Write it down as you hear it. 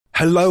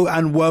Hello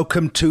and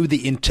welcome to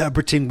the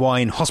Interpreting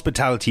Wine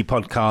Hospitality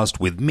Podcast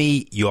with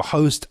me, your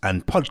host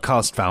and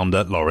podcast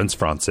founder, Lawrence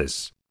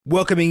Francis.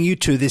 Welcoming you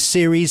to this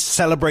series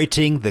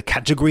celebrating the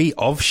category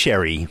of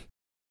sherry.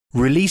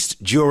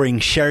 Released during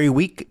Sherry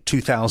Week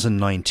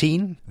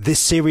 2019, this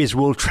series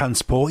will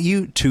transport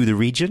you to the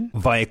region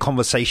via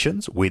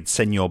conversations with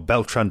Señor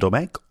Beltrán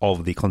Domecq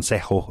of the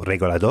Consejo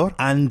Regulador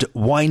and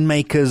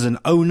winemakers and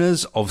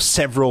owners of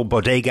several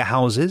bodega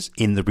houses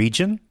in the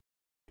region.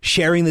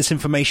 Sharing this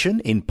information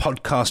in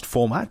podcast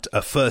format,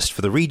 a first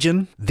for the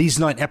region. These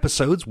 9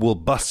 episodes will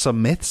bust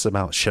some myths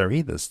about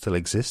sherry that still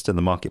exist in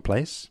the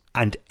marketplace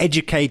and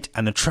educate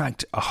and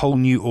attract a whole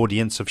new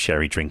audience of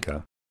sherry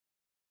drinker.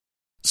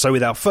 So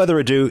without further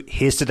ado,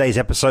 here's today's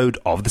episode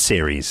of the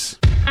series.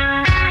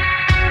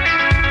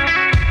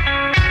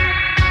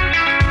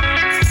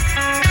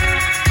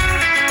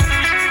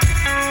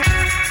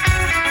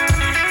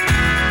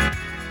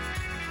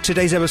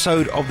 Today's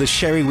episode of the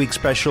Sherry Week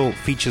special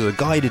features a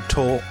guided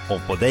tour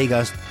of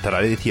Bodegas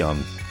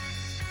Tradición.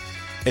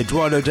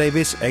 Eduardo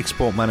Davis,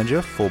 export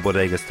manager for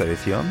Bodegas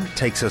Tradición,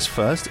 takes us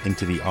first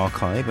into the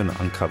archive and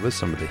uncovers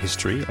some of the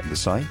history of the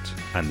site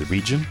and the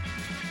region,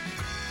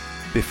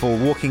 before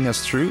walking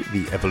us through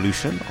the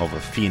evolution of a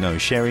fino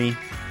sherry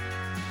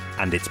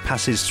and its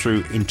passage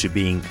through into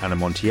being an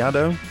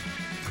Amontillado.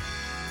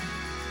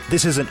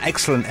 This is an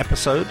excellent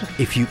episode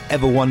if you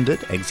ever wondered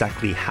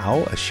exactly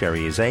how a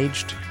sherry is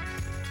aged,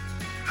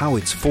 how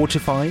it's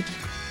fortified,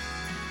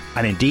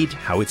 and indeed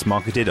how it's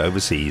marketed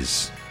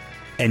overseas.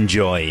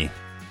 Enjoy.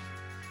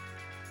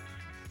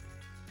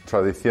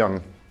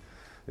 Tradición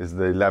is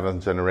the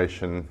 11th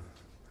generation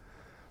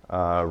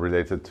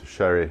related to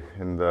sherry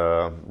in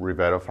the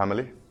Rivero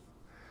family.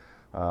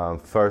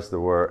 First, there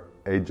were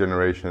 8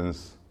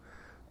 generations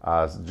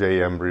as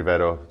J.M.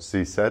 Rivero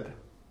CZ.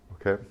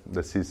 Okay,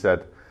 the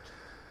CZ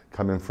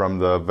coming from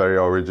the very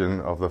origin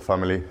of the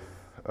family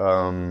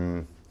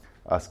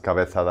as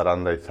Cabeza de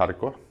Aranda y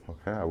Zarco.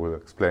 Okay, I will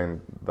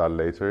explain that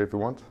later if you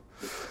want.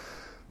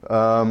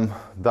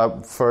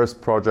 That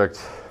first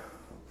project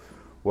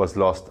was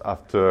lost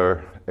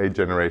after 8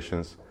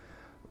 generations.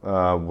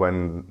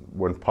 When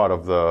part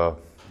of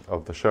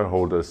the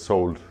shareholders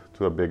sold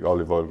to a big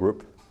olive oil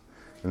group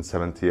in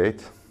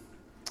 78,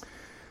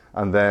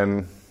 and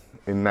then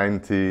in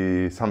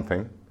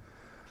 90-something,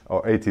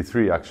 or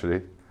 83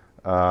 actually,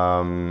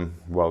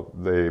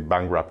 they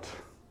bankrupt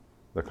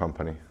the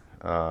company.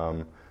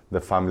 The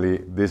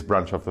family, this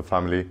branch of the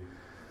family,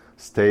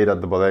 stayed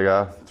at the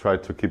bodega,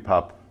 tried to keep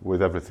up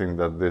with everything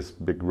that this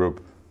big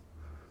group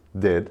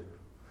did,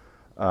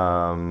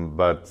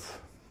 but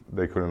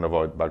they couldn't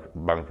avoid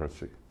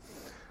bankruptcy.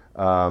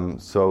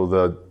 So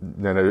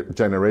the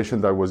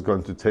generation that was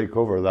going to take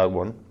over that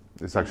one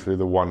is actually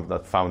the one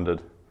that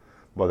founded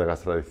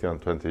Bodegas Tradición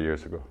 20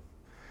 years ago.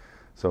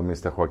 So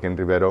Mr. Joaquín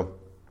Rivero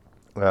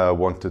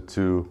wanted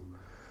to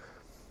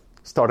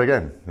start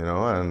again, you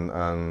know, and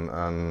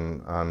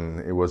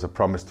it was a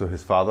promise to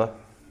his father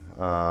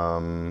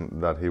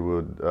that he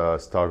would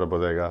start a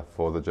bodega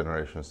for the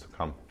generations to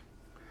come.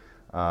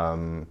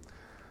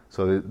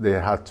 So they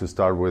had to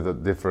start with a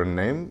different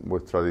name,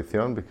 with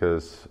Tradición,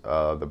 because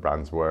the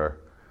brands were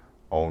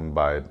owned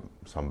by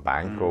some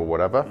bank or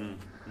whatever.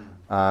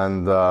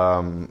 And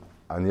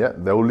yeah,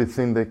 the only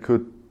thing they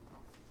could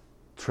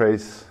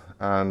trace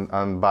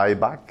and buy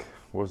back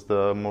was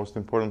the most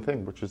important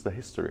thing, which is the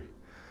history.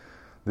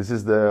 This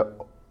is the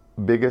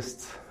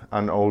biggest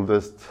and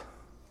oldest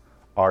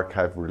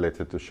archive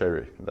related to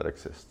sherry that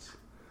exists.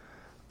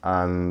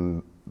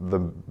 And the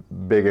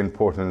big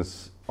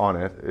importance on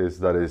it is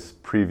that it's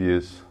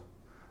previous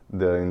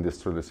the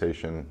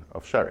industrialization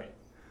of sherry.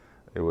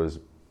 It's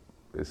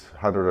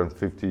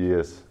 150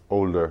 years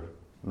older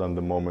than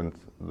the moment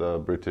the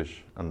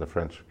British and the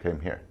French came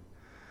here.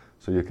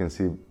 So you can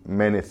see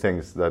many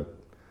things that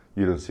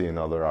you don't see in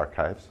other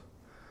archives.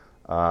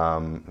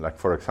 Like,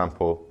 for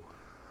example,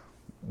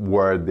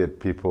 where did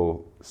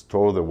people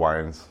store the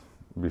wines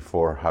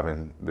before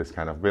having this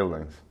kind of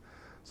buildings?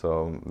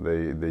 So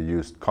they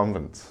used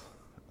convents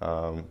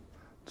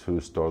to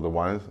store the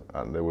wines,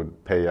 and they would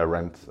pay a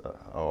rent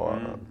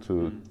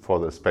for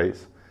the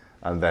space,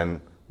 and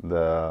then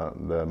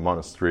the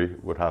monastery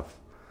would have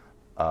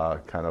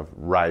a kind of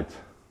right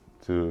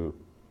to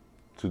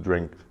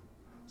drink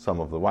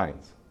some of the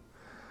wines.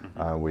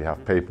 We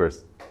have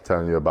papers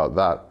telling you about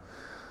that.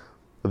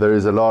 But there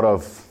is a lot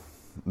of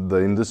the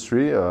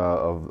industry,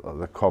 of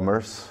the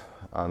commerce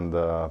and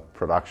the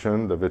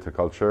production, the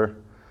viticulture.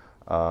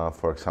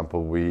 For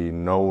example, we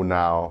know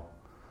now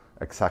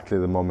exactly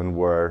the moment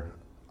where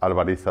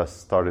Albarizas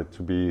started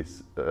to be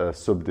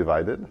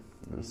subdivided,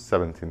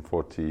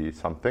 1740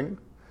 something.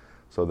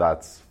 So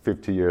that's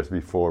 50 years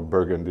before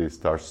Burgundy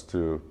starts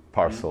to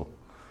parcel.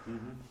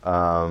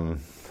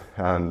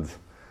 And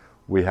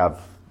we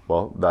have,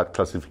 that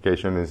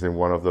classification is in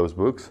one of those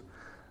books.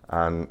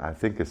 And I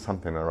think it's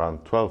something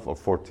around 12 or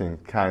 14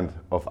 kind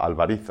of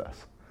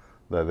Albarizas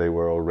that they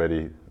were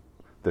already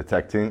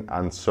detecting,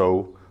 and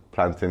so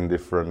planting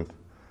different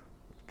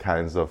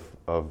kinds of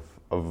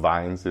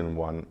vines in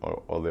one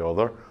or the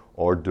other,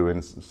 or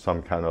doing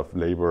some kind of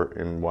labor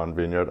in one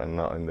vineyard and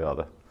not in the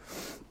other.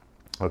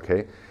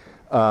 Okay,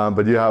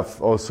 but you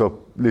have also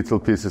little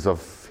pieces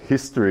of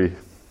history.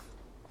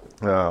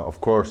 Of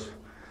course,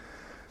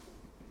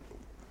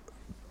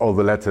 all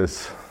the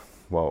letters,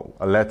 well,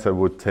 a letter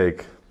would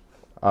take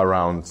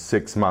around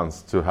 6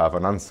 months to have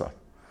an answer.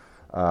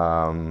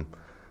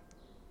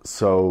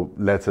 So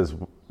letters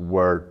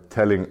were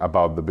telling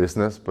about the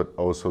business, but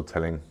also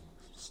telling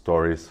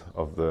stories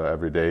of the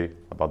everyday,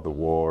 about the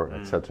war,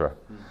 etc.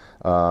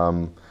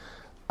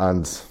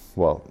 And,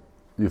 well,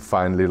 you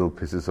find little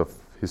pieces of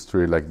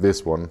history like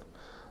this one.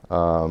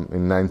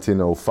 In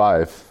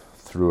 1905,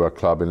 through a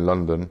club in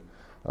London,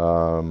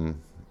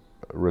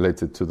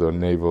 related to the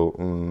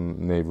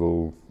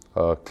naval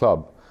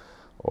club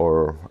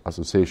or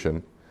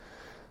association,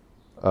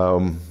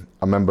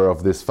 a member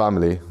of this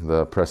family,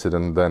 the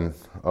president then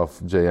of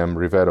J.M.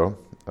 Rivero,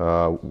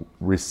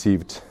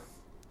 received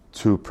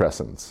 2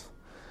 presents.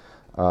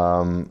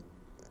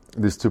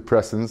 These 2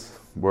 presents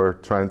were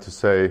trying to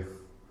say,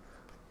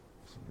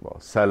 well,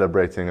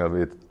 celebrating a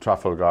bit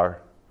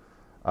Trafalgar,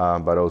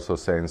 but also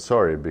saying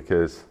sorry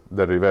because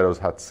the Riveros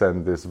had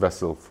sent this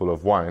vessel full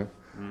of wine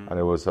and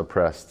it was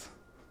oppressed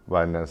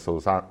by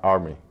Nelson's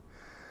army.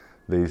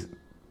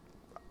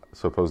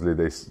 Supposedly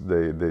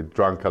they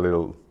drank a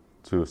little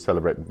to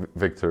celebrate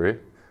victory,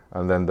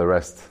 and then the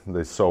rest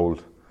they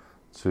sold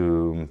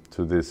to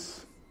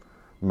this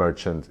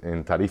merchant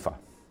in Tarifa.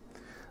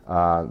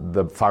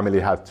 The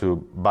family had to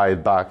buy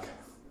it back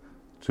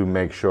to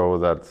make sure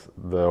that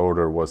the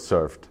order was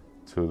served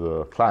to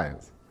the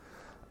clients.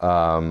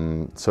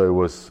 So it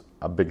was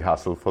a big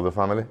hassle for the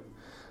family.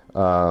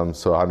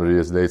 So 100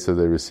 years later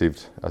they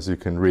received, as you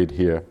can read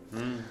here,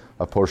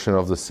 a portion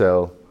of the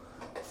sale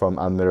from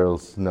Admiral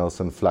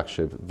Nelson's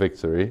flagship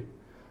Victory,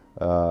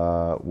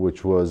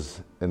 which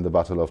was in the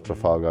Battle of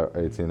Trafalgar,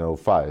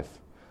 1805.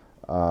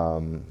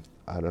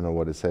 I don't know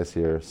what it says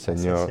here.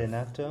 Señor.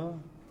 Asesinato?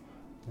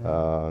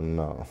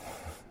 No.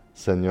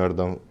 Señor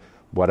Don,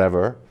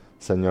 whatever.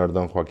 Señor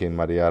Don Joaquín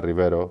María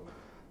Rivero,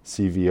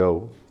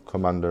 CVO,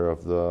 commander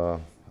of the,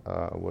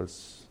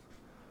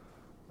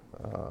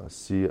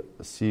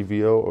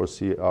 CVO or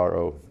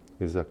CRO,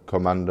 is a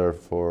commander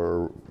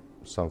for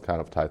some kind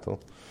of title.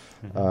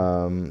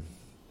 On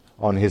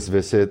his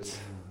visit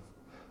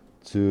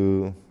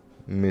to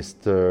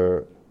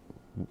Mr.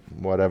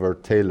 whatever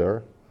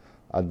Taylor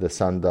at the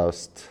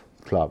Sandust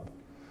Club,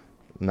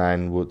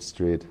 9 Wood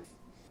Street,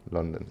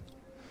 London.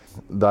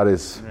 That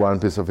is one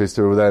piece of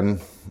history. Then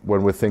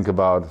when we think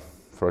about,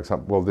 for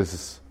example, well, this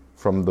is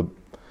from the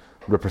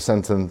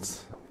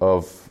representative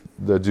of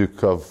the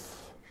Duke of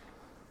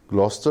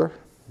Gloucester,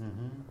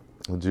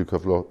 the Duke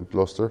of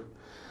Gloucester,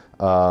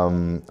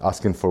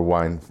 asking for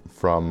wine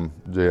from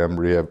J.M.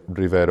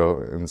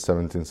 Rivero in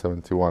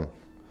 1771.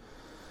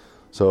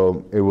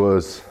 So it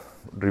was,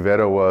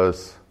 Rivero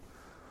was,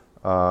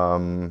 how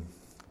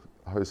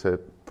do you say,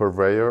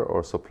 purveyor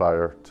or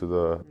supplier to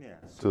the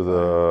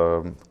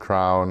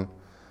crown,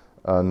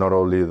 not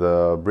only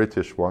the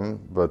British one,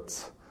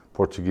 but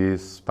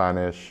Portuguese,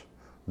 Spanish,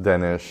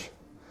 Danish,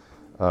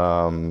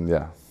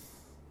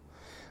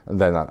 And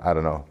then I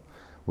don't know.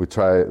 We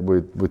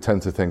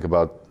tend to think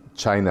about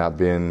China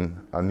being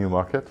a new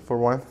market for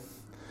wine,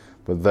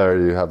 but there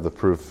you have the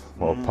proof,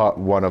 or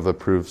one of the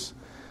proofs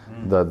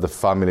that the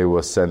family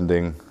was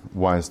sending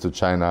wines to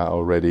China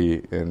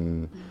already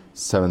in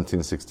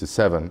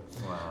 1767.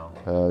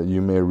 Wow.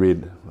 You may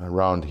read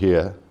around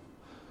here.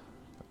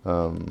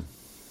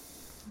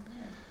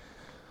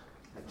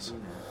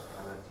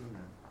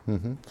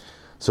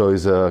 So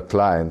is a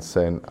client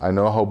saying, I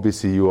know how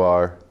busy you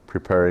are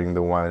preparing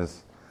the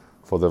wines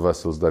for the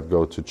vessels that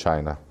go to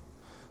China.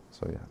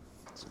 So yeah,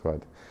 it's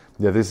quite.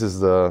 Yeah, this is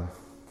the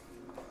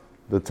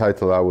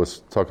title I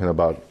was talking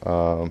about,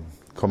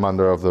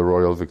 Commander of the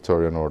Royal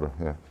Victorian Order.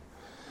 Yeah.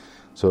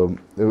 So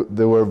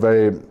they were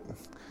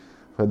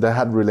they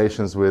had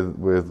relations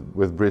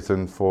with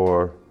Britain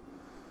for,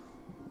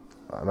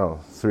 I don't know,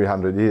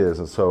 300 years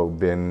or so,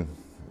 being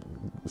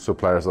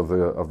suppliers of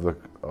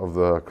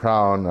the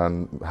crown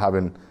and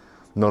having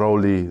not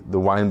only the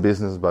wine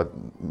business but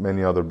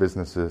many other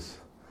businesses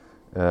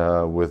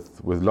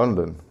with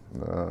London.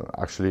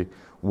 Actually,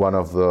 one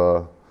of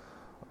the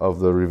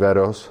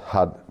Riveros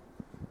had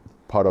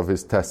part of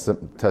his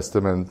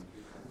testament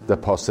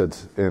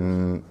deposit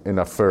in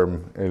a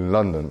firm in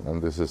London,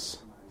 and this is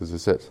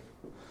it.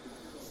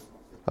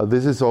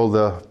 This is all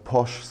the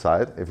posh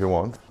side, if you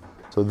want.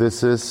 So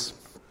this is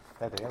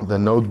the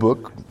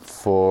notebook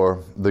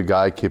for the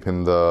guy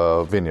keeping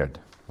the vineyard.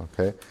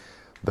 Okay,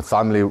 the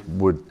family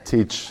would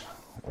teach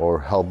or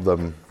help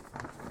them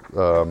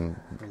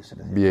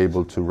be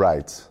able to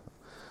write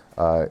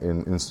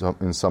in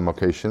some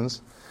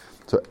occasions.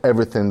 So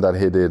everything that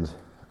he did,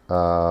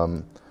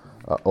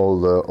 all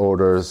the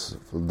orders,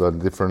 the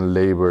different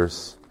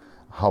labors,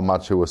 how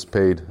much he was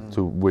paid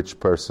to which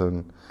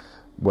person.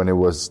 When it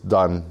was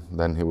done,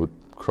 then he would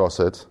cross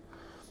it.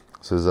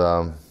 This is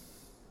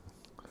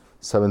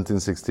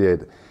 1768.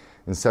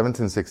 In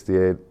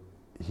 1768,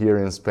 here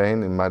in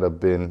Spain, it might have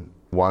been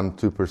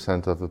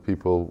 1-2% of the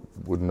people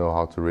would know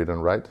how to read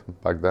and write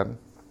back then.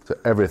 So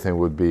everything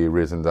would be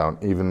written down,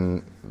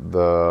 even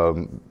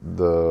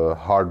the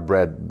hard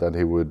bread that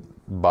he would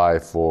buy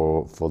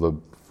for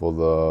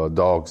the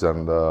dogs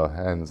and the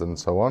hens and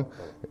so on.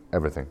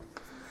 Everything.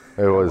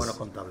 It was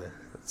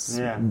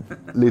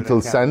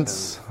little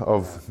sense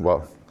of,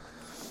 well,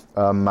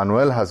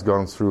 Manuel has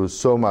gone through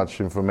so much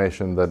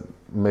information that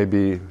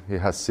maybe he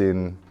has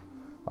seen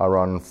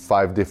around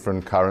 5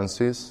 different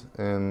currencies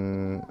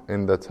in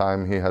the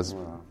time he has.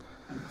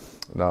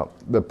 Now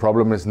the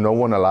problem is no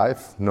one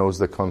alive knows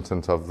the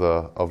content of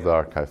the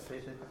archive.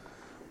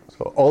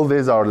 So all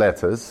these are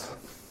letters.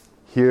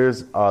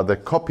 Here's are the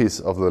copies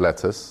of the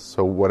letters.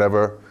 So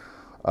whatever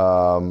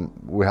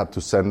we had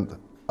to send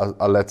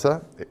a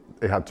letter,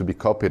 it had to be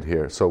copied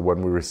here. So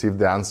when we received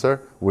the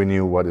answer, we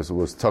knew what it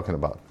was talking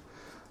about.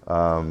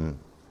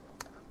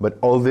 But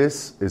all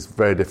this is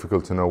very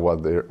difficult to know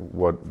what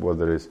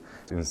there is.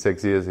 In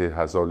 6 years, it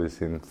has only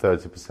seen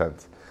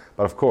 30%.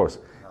 But of course,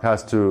 it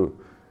has to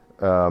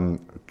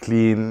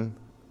clean,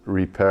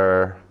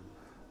 repair.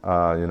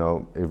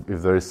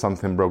 If there is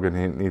something broken,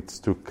 he needs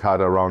to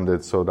cut around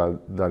it so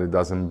that it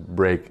doesn't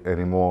break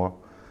anymore.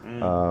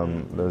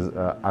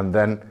 And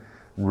then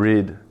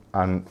read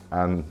and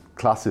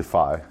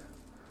classify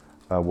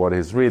what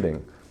he's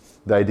reading.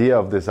 The idea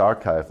of this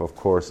archive, of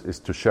course, is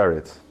to share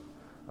it.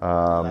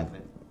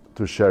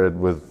 To share it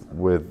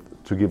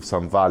to give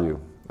some value.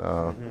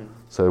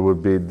 So it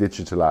would be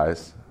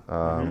digitalized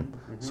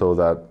so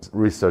that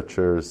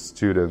researchers,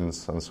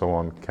 students, and so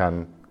on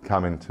can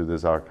come into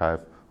this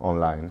archive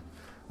online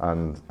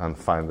and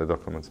find the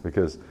documents.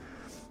 Because,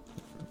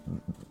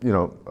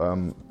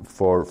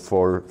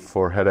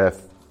 for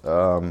Jerez,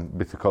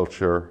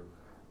 viticulture,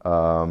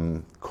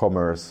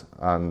 commerce,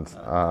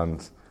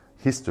 and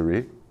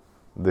history,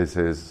 this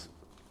is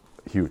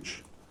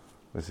huge.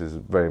 This is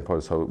very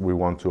important. So we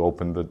want to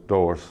open the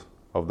doors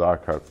of the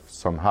archive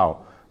somehow,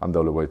 and the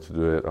only way to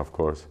do it, of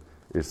course,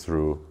 is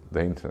through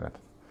the internet.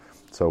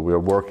 So we are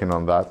working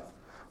on that.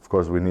 Of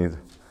course, we need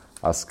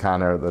a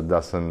scanner that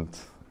doesn't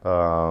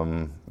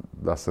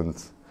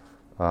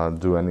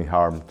do any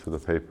harm to the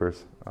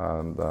papers,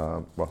 and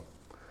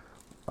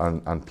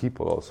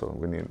people also.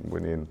 We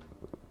need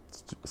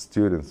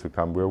students to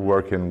come. We're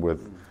working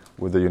with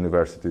the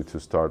university to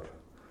start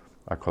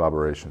a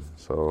collaboration.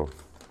 So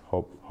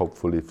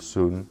hopefully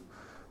soon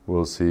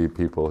we'll see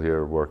people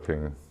here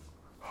working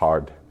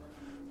hard.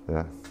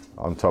 Yeah,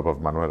 on top of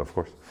Manuel, of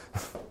course.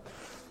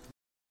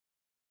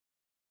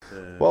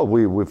 Well,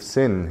 we've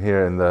seen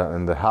here in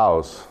the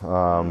house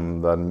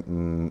that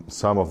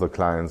some of the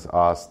clients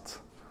asked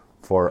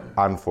for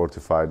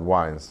unfortified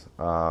wines.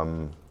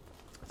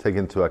 Take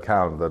into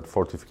account that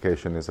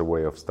fortification is a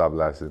way of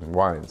stabilizing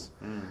wines.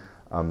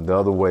 The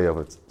other way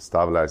of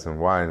stabilizing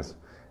wines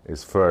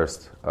is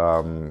first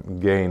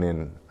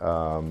gaining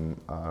a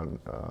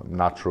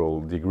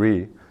natural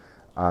degree,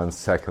 and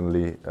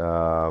secondly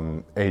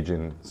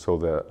aging so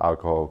the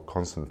alcohol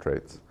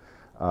concentrates.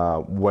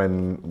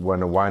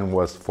 When a wine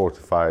was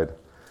fortified,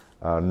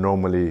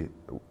 normally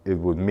it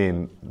would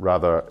mean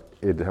rather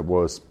it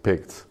was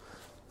picked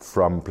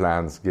from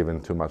plants given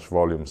too much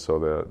volume, so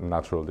the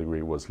natural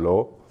degree was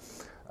low,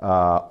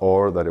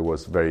 or that it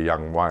was very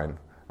young wine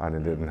and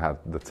it didn't have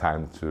the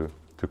time to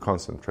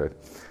concentrate.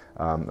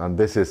 And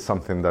this is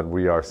something that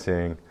we are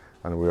seeing,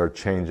 and we are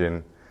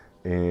changing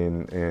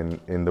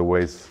in the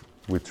ways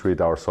we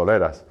treat our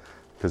soleras,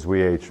 because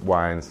we age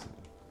wines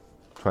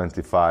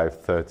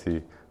 25,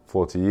 30,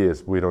 40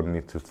 years. We don't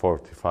need to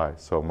fortify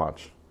so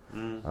much.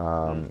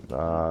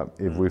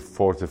 If we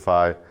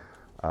fortify,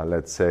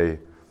 let's say,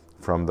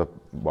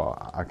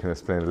 I can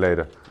explain it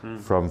later,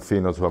 from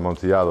Fino to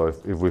Amontillado,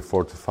 if we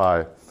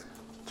fortify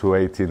to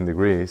 18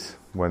 degrees,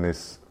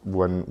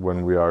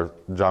 when we are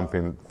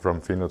jumping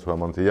from Fino to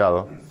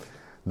Amontillado,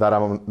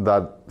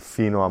 that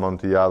Fino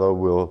Amontillado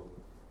will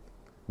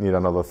need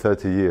another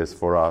 30 years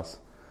for us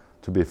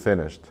to be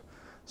finished.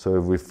 So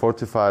if we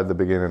fortify at the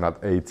beginning at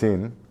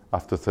 18,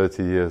 after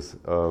 30 years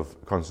of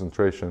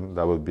concentration,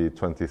 that would be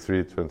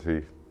 23,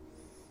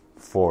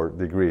 24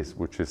 degrees,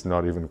 which is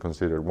not even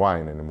considered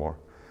wine anymore.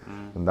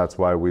 And that's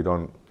why we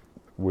don't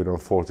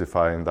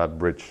fortify in that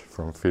bridge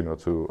from Fino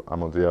to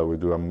Amontillado. We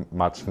do a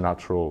much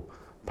natural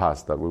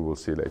pass that we will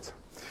see later.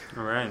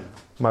 All right.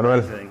 Manuel,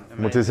 Amazing.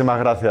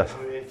 muchísimas gracias.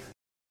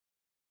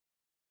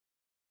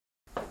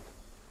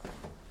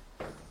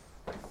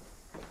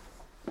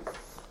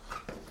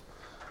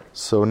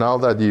 So now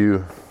that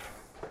you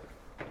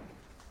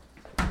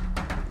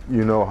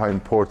know how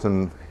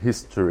important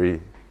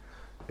history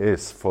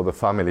is for the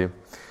family, I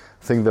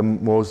think the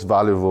most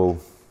valuable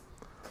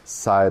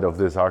side of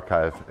this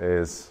archive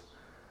is,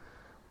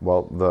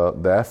 well,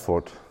 the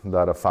effort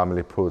that a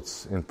family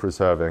puts in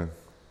preserving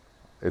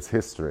its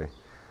history,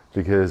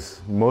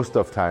 because most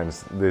of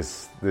times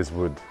this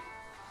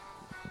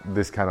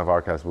kind of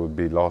archives would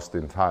be lost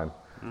in time.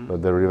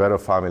 But the Rivero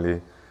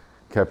family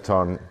kept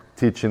on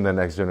teaching the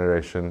next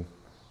generation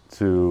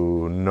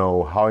to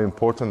know how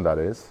important that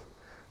is,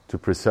 to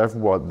preserve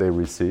what they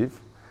receive,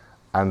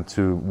 and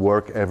to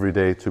work every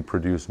day to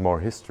produce more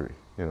history,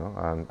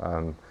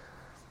 and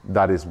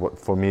that is what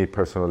for me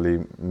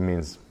personally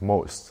means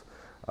most.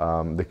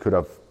 They could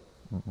have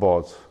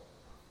bought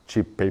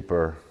cheap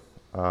paper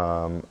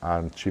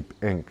and cheap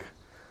ink,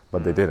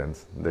 but they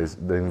didn't.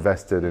 They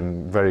invested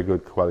in very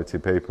good quality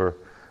paper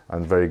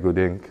and very good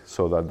ink,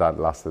 so that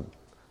lasted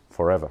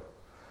forever.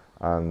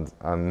 And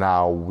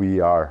now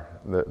we are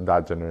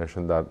that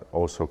generation that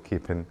also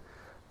keeping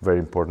very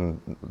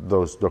important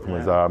those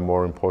documents that are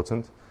more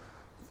important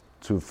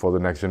for the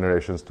next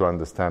generations to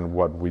understand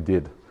what we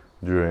did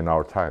during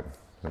our time.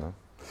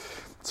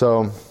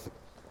 So,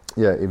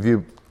 if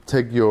you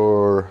take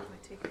your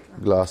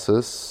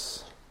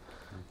glasses,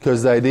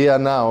 because the idea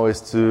now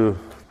is to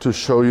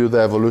show you the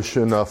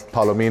evolution of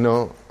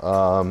Palomino,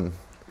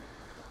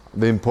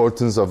 the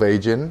importance of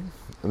aging,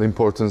 the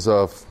importance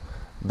of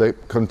the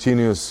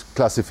continuous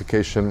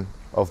classification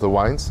of the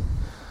wines.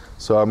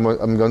 So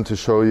I'm going to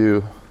show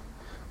you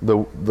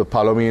the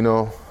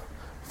Palomino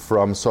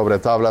from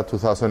Sobretablas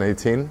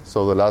 2018,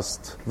 so the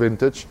last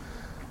vintage.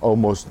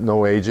 Almost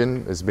no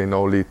aging. It's been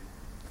only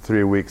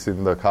 3 weeks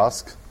in the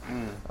cask.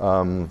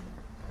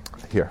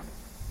 Here.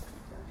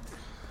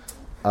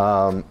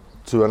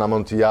 To an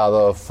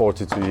Amontillado of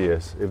 42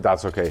 years, if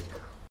that's okay.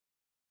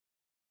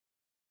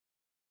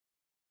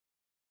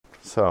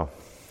 So,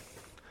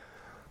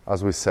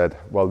 as we said,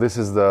 this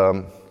is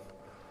the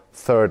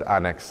third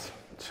annex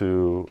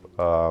to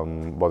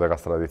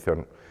Bodegas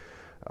Tradición.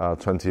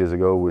 20 years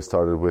ago, we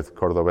started with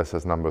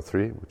Cordobeses number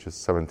 3, which is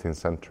 17th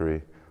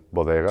century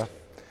bodega.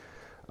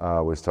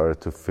 We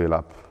started to fill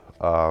up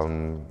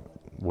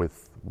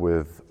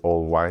with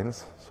old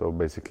wines. So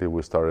basically,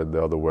 we started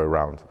the other way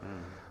around.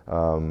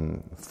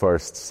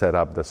 First set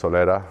up the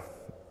Solera,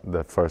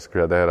 the first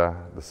Criadera,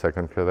 the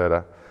second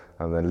Criadera,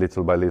 and then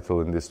little by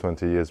little in these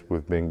 20 years,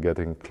 we've been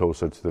getting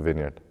closer to the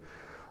vineyard.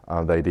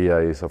 The idea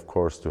is, of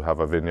course, to have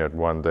a vineyard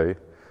one day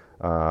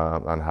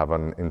and have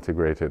an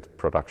integrated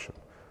production.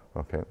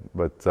 Okay,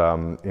 but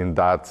in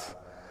that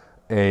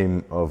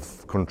aim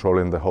of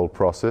controlling the whole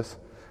process,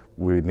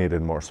 we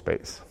needed more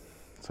space.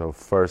 So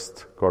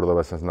first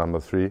Cordobeses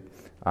number 3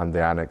 and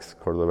the annex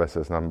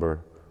Cordobeses number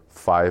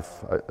 5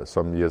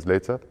 some years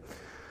later.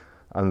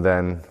 And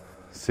then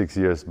 6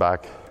 years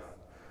back,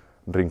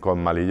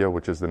 Rincón Malillo,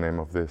 which is the name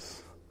of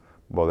this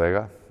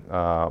bodega,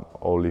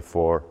 only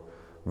for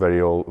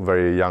very old,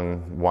 very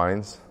young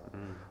wines,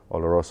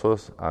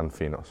 olorosos and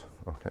finos.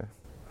 Okay.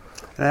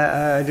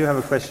 I do have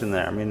a question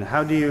there. I mean,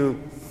 how do you,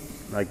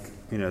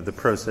 the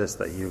process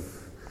that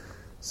you've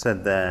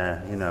said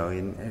there,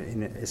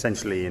 in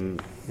essentially in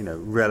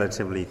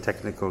relatively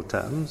technical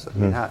terms. I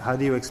mean, how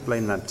do you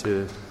explain that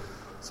to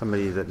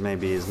somebody that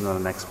maybe is not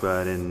an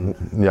expert in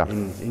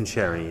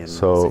sherry and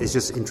is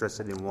just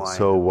interested in wine?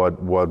 So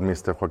what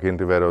Mr. Joaquin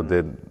Rivero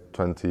did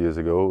 20 years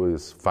ago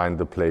is find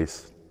the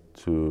place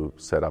to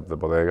set up the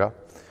bodega,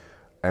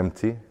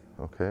 empty.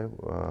 Okay,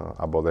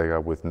 a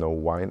bodega with no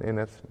wine in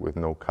it, with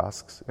no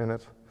casks in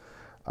it,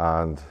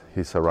 and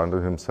he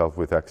surrounded himself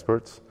with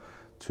experts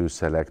to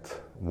select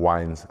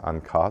wines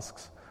and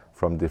casks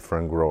from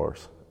different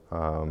growers.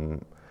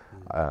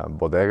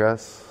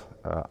 Bodegas,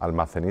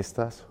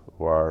 almacenistas,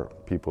 who are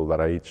people that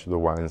age the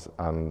wines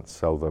and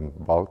sell them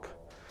bulk,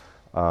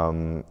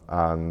 and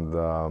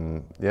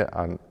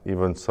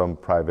even some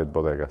private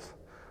bodegas.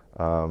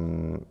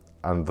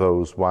 And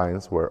those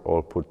wines were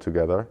all put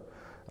together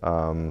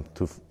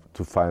to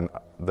find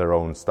their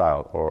own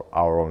style or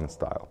our own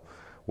style.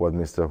 What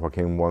Mr.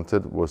 Joaquin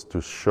wanted was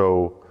to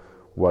show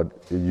what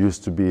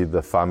used to be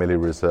the family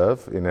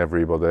reserve in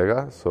every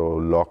bodega, so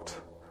locked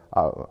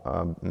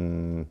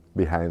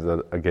behind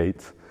a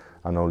gate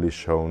and only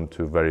shown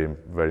to very,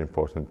 very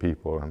important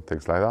people and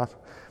things like that.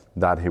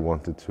 That he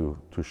wanted to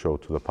show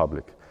to the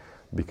public,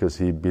 because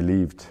he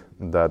believed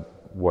that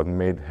what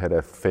made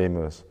Jerez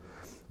famous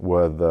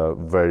were the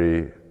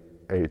very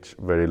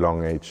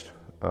long-aged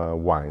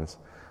wines,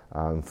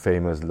 and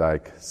famous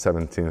like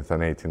 17th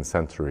and 18th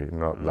century,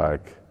 not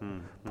like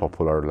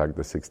popular like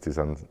the 60s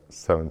and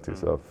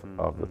 70s of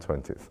the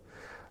 20th.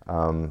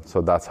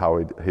 So that's how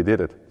he did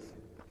it,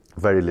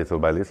 very little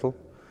by little,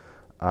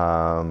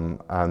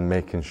 and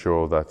making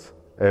sure that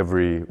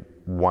every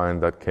wine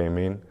that came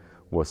in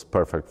was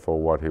perfect for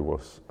what he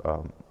was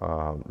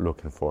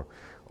looking for.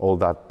 All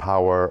that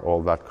power,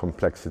 all that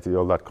complexity,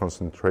 all that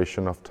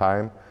concentration of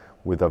time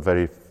with a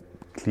very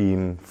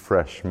clean,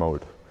 fresh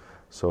mode,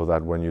 so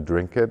that when you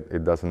drink it,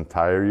 it doesn't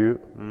tire you,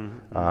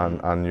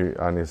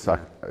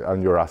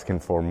 and you're asking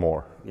for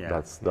more.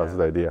 That's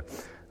the idea.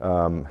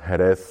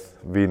 Jerez,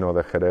 vino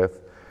de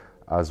Jerez,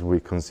 as we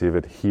conceive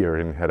it here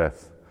in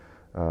Jerez,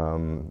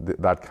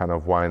 that kind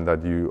of wine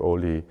that you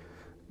only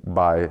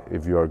buy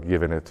if you are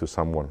giving it to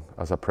someone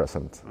as a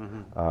present,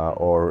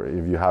 or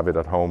if you have it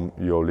at home,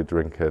 you only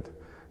drink it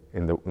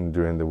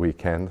during the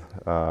weekend,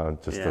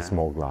 just a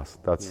small glass.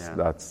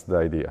 That's the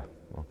idea.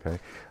 Okay,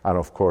 and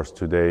of course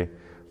today,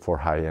 for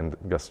high-end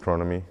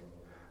gastronomy,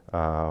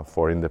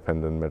 for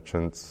independent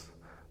merchants,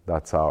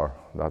 that's our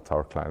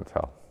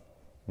clientele.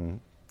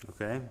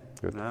 Okay.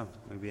 Good. No,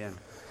 muy bien.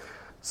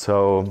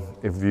 So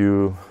if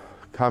you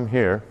come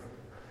here,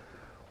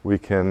 we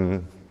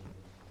can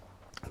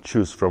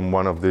choose from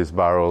one of these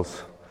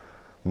barrels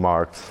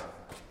marked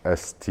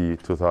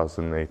ST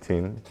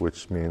 2018,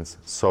 which means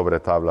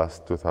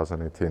Sobretablas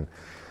 2018.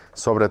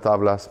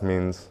 Sobretablas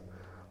means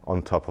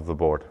on top of the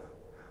board.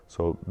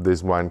 So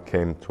this wine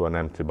came to an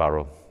empty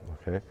barrel.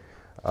 Okay,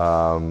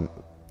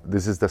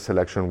 this is the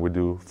selection we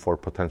do for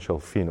potential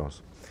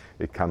finos.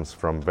 It comes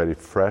from very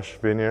fresh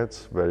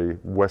vineyards, very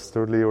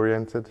westerly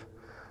oriented,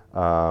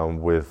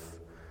 with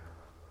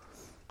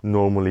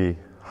normally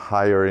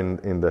higher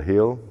in the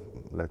hill,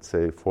 let's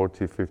say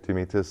 40, 50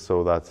 meters,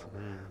 so that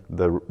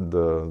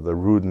the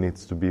root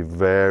needs to be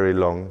very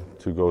long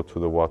to go to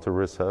the water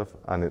reserve,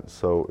 and it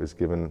so is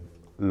given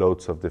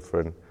loads of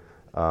different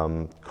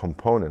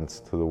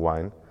components to the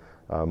wine,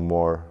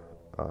 more,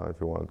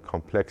 if you want,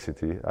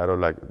 complexity. I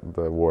don't like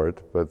the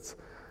word, but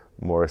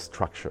more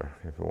structure,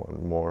 if you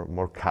want,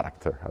 more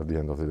character at the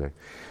end of the day.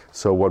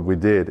 So what we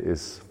did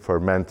is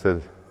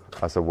fermented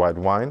as a white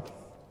wine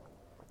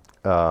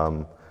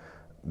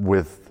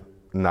with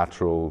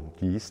natural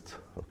yeast,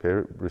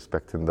 okay,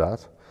 respecting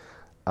that.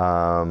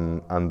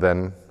 And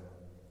then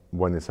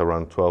when it's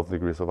around 12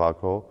 degrees of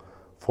alcohol,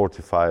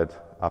 fortified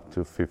up to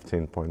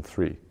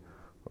 15.3,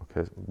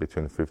 okay,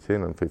 between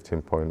 15 and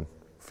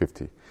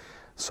 15.50,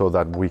 so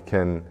that we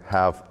can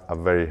have a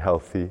very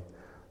healthy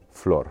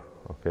Flor,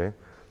 okay?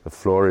 The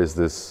Flor is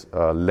this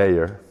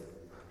layer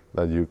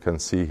that you can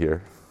see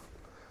here.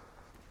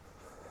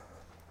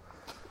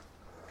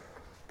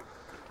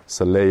 It's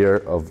a layer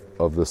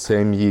of the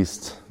same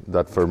yeast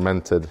that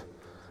fermented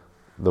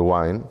the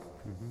wine.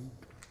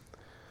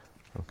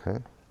 Okay.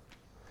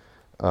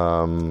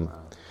 The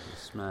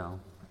smell.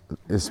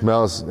 It's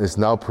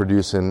now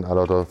producing a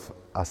lot of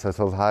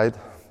acetaldehyde,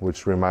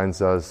 which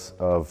reminds us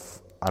of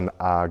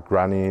a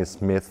Granny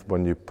Smith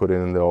when you put it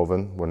in the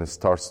oven, when it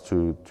starts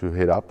to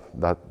heat up,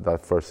 that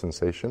first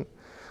sensation.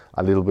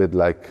 A little bit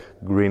like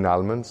green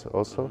almonds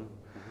also.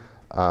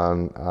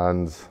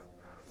 And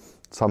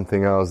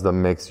something else that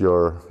makes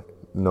your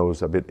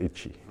nose a bit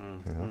itchy.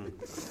 You know?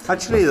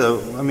 Actually, though,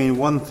 I mean,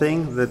 one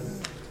thing that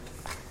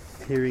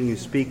hearing you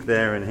speak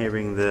there and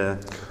hearing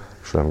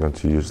Actually, I'm going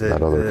to use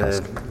that other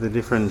cask. The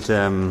different,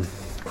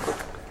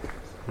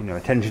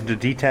 attention to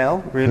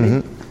detail,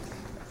 really.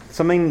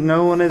 Something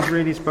no one has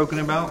really spoken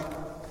about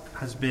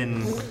has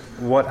been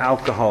what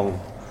alcohol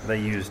they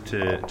use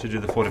to do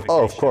the fortification.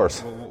 Oh, of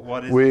course.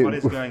 What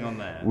is going on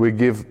there? We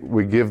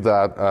give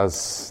that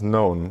as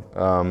known.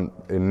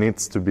 It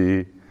needs to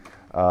be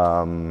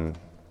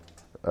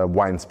a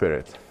wine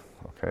spirit.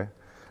 Okay,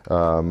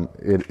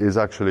 it is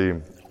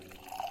actually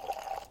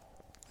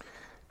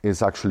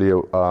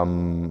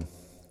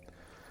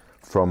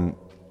from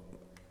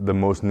the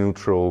most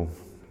neutral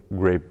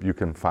grape you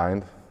can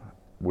find,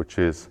 which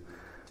is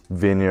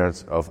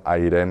vineyards of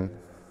Ayren,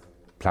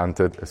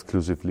 planted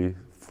exclusively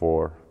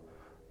for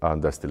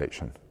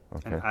distillation.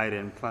 Okay. And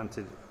Ayren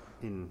planted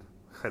in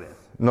Jerez?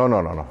 No.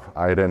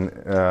 Ayren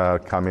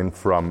coming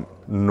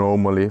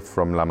normally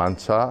from La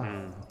Mancha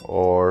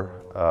or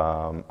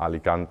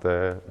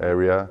Alicante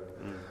area,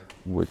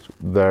 which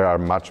they are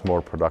much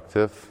more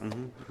productive.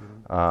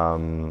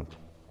 And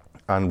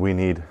we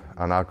need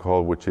an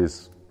alcohol which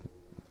is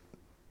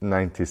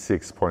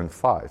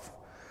 96.5.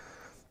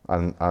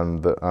 And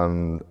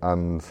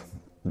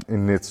it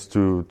needs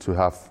to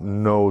have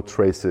no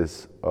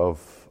traces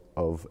of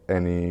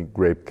any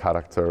grape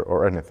character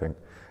or anything.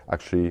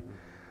 Actually,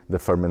 the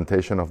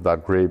fermentation of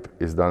that grape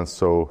is done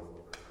so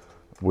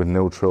with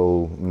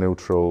neutral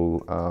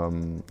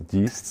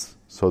yeasts,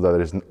 so that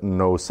there is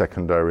no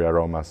secondary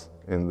aromas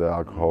in the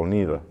alcohol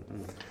neither.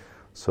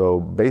 So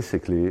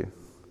basically,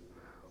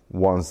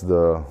 once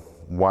the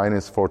wine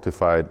is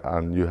fortified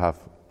and you have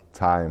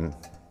time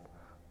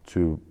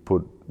to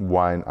put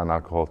wine and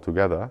alcohol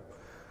together,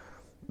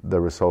 the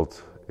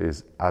result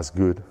is as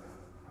good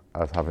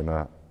as having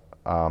a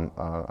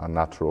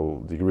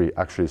natural degree.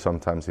 Actually,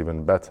 sometimes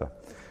even better,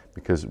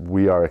 because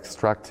we are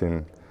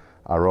extracting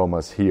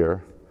aromas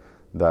here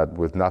that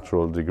with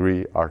natural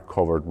degree are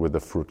covered with the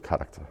fruit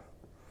character.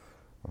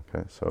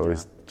 Okay, so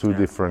it's two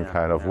different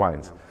kind of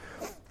wines.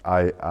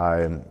 I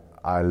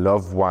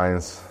love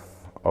wines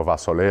of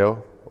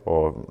Asoleo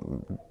or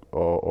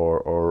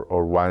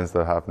wines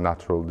that have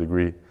natural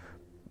degree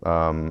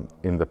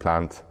in the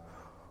plant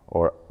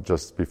or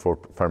just before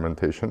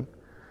fermentation,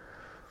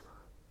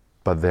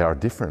 but they are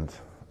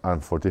different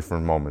and for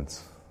different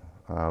moments.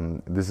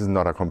 This is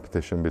not a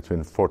competition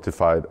between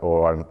fortified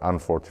or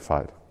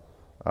unfortified.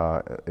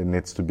 It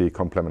needs to be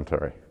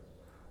complementary,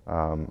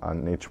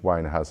 and each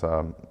wine has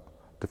a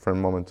different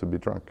moment to be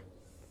drunk.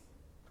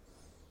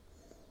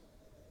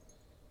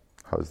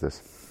 How is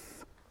this?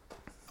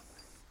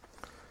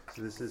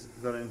 So this is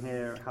got in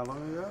here how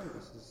long ago?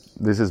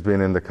 This has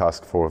been in the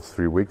cask for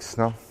 3 weeks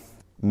now.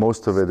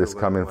 Most of it is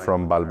coming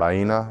from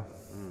Balbaina.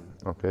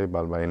 Okay,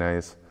 Balbaina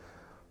is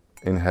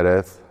in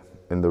Jerez,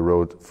 in the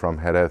road from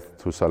Jerez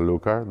to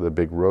Sanlúcar, the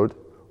big road,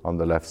 on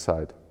the left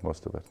side,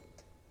 most of it.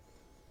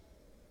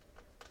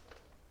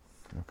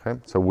 Okay,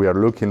 so we are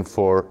looking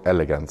for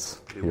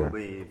elegance It here. will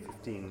be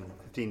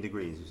 15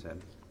 degrees, you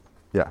said.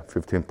 Yeah,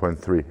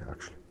 15.3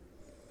 actually.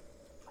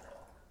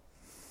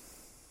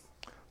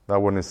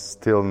 That one is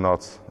still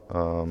not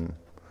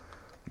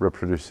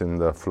reproducing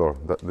the Flor.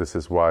 This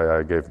is why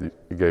I gave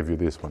you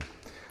this one.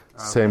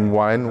 Same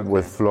wine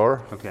with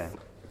Flor. Okay.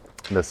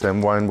 The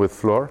same wine with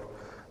Flor,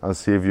 and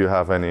see if you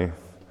have any,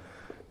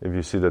 if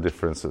you see the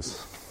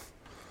differences.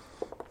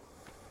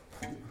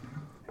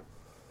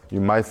 You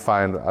might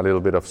find a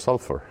little bit of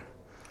sulfur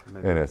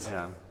in it.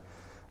 Yeah.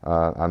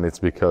 And it's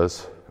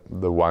because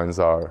the wines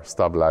are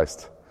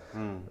stabilized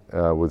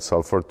with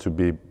sulfur to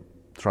be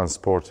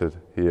transported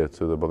here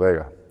to the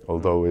bodega.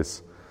 Although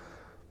it's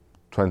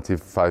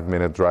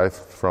 25-minute drive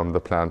from the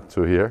plant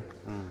to here,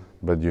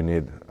 but you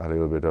need a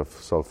little bit of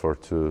sulfur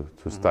to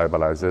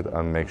stabilize it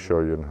and make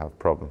sure you don't have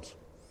problems.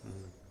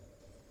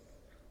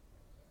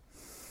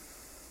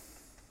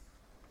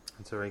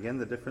 And so again,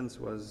 the difference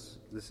was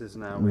the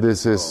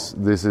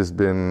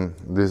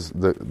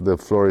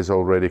Flor is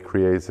already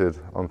created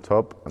on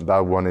top.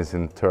 That one is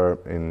in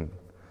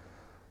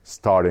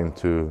starting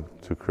to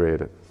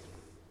create it.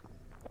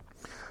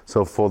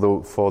 So for the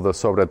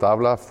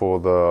Sobretabla, for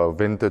the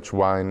vintage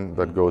wine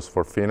that goes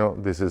for Fino,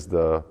 this is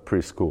the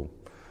preschool,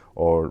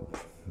 or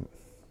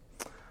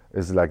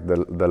it's like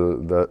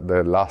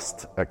the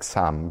last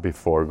exam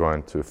before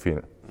going to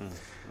Fino.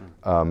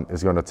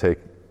 It's going to take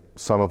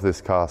some of these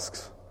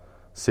casks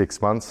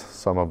 6 months,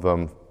 some of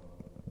them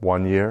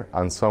 1 year,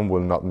 and some will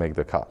not make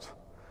the cut.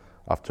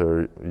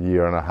 After a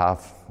year and a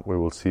half, we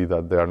will see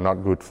that they are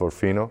not good for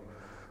Fino.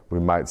 We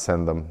might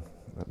send them,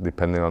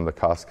 depending on the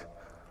cask,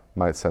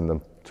 might send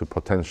them to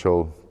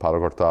potential palo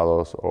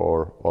cortados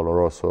or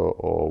oloroso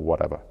or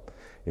whatever.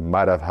 It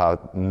might have had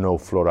no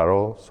Flor at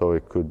all, so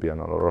it could be an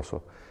oloroso.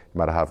 It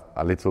might have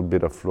a little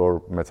bit of Flor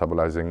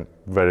metabolizing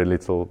very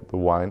little the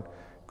wine.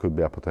 Could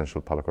be a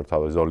potential palo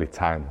cortado. It's only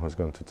time who's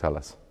going to tell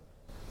us.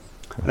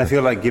 And I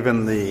feel like,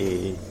 given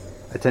the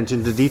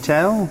attention to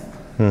detail,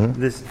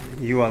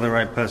 you are the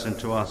right person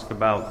to ask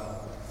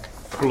about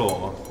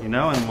Flor,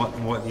 and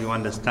what you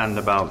understand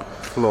about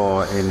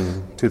Flor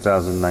in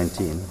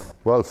 2019.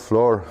 Well,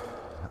 Flor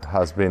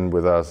has been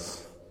with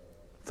us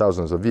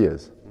thousands of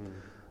years.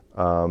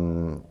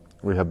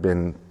 We have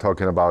been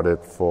talking about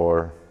it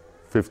for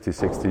 50,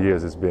 60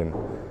 years. It's been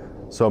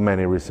so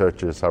many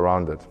researchers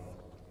around it.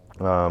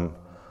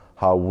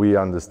 How we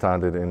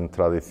understand it in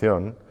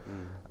Tradición,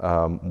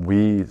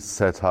 we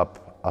set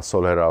up a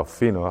solera of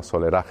Fino, a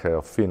soleraje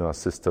of Fino, a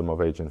system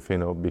of aging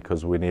Fino,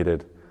 because we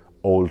needed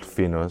old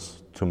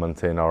Finos to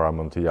maintain our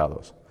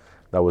Amontillados.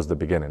 That was the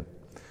beginning.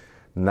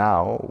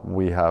 Now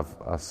we have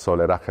a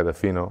soleraje de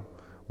Fino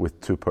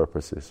with two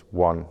purposes.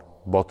 One,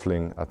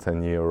 bottling a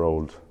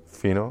 10-year-old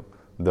Fino.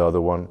 The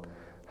other one,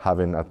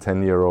 having a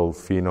 10-year-old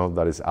Fino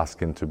that is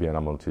asking to be an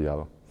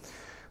Amontillado.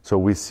 So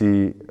we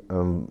see,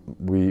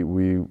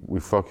 we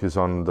focus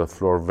on the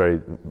Flor very,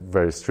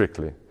 very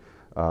strictly,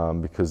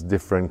 because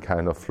different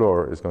kind of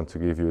Flor is going to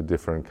give you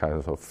different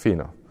kinds of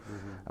Fino.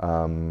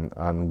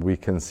 And we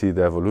can see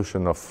the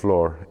evolution of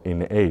Flor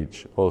in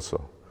age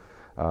also.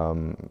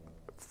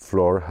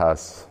 Flor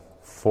has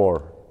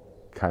 4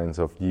 kinds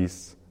of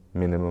yeast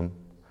minimum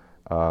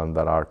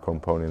that are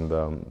composing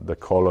the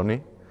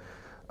colony.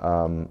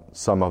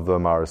 Some of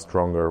them are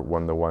stronger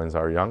when the wines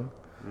are young.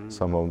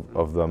 Some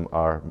of them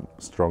are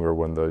stronger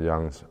when the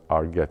youngs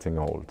are getting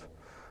old.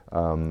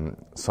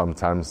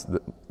 Sometimes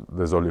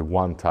there's only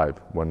one type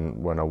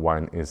when a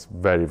wine is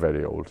very,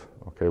 very old.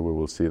 Okay, we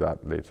will see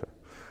that later.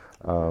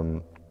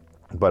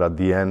 But at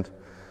the end,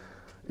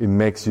 it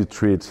makes you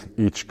treat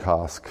each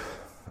cask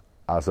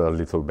as a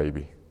little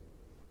baby.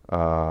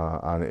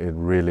 And it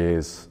really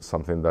is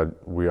something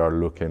that we are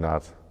looking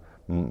at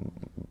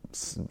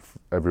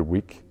every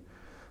week,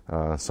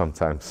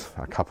 sometimes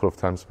a couple of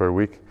times per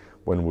week,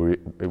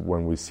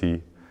 when we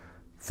see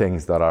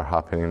things that are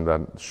happening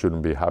that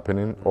shouldn't be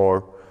happening,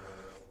 or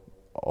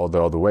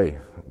the other way.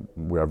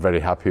 We are very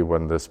happy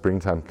when the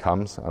springtime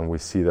comes and we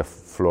see the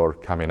Flor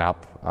coming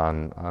up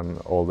and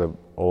all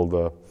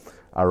the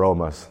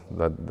aromas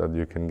that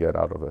you can get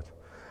out of it.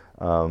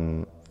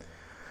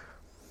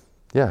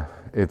 Yeah,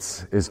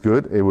 it's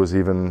good. It was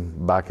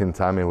even back in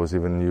time. It was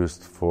even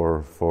used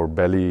for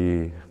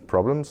belly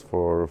problems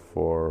for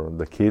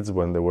the kids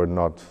when they were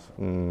not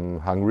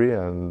hungry,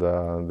 and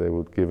they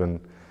would given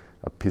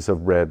a piece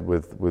of bread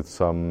with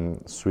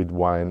some sweet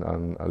wine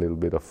and a little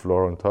bit of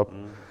Flor on top.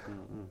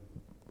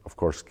 Of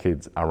course,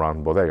 kids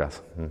around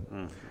bodegas.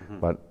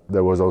 But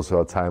there was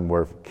also a time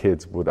where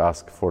kids would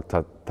ask for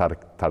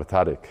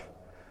tartaric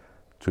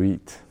to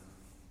eat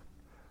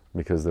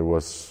because there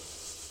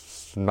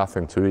was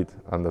nothing to eat,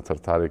 and the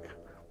tartaric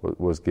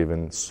was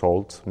given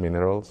salt,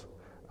 minerals,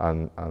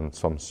 and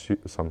some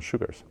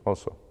sugars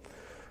also.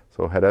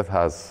 So Jerez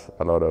has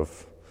a lot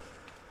of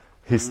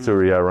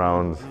history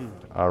around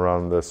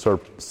the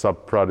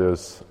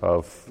sub-produce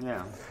of.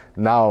 Yeah.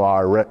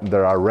 Now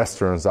there are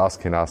restaurants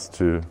asking us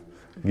to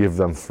give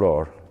them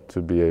Flor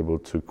to be able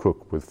to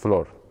cook with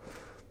Flor,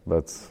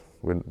 but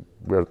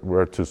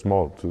we're too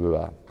small to do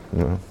that.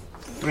 You know?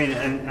 I mean,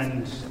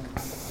 and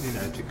you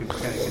know, to kind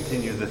of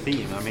continue the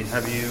theme, I mean,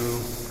 have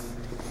you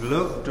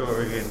looked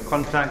or are you in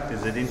contact?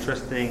 Is it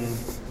interesting,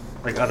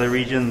 like other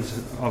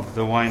regions of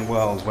the wine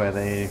world where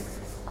they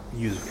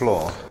use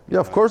Flor? Yeah,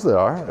 of course there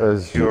are.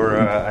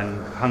 Jura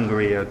and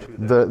Hungary are two.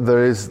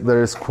 There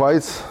is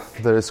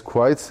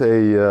quite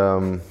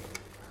a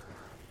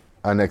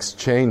an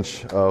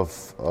exchange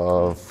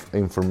of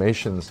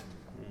informations,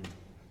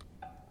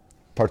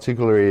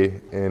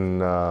 particularly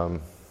in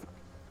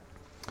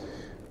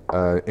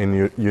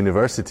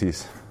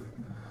universities.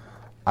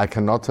 I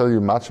cannot tell you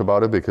much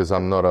about it because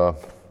I'm not a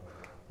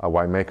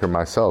winemaker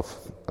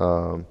myself,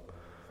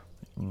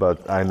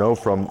 but I know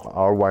from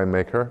our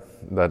winemaker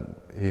that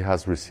he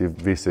has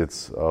received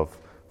visits of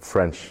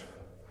French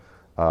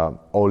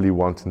only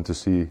wanting to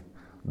see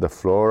the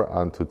Flor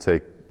and to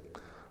take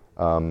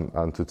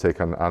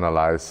and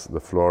analyze the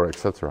Flor,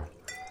 etc.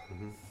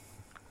 Mm-hmm.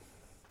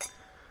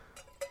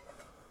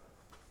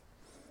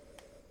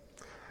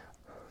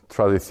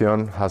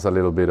 Tradición has a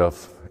little bit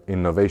of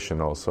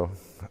innovation also,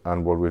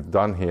 and what we've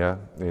done here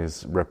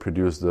is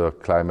reproduce the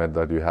climate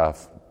that you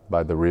have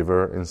by the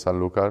river in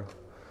Sanlúcar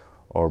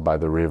or by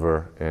the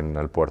river in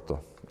El Puerto,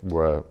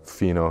 where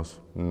finos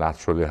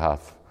naturally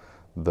have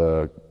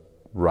the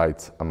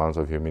right amount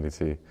of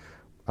humidity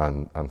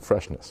and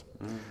freshness.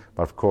 Mm.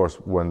 But of course,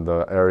 when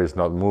the air is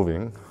not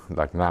moving,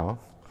 like now,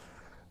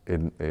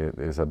 it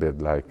is a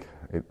bit like,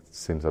 it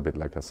seems a bit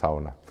like a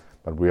sauna.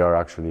 But we are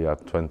actually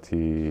at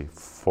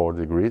 24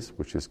 degrees,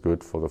 which is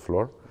good for the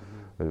Flor.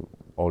 Mm-hmm.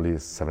 Only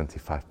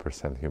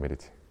 75%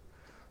 humidity.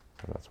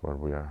 So that's what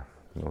we are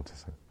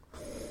noticing.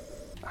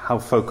 How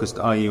focused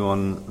are you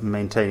on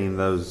maintaining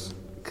those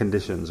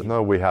conditions?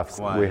 No, we have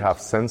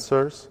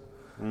sensors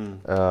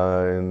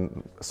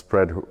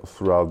spread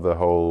throughout the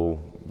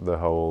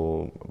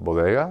whole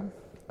bodega.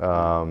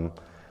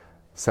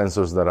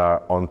 Sensors that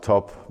are on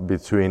top,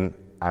 between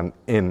and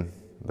in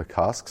the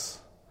casks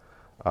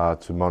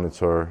to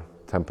monitor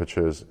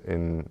temperatures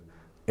in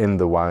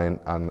the wine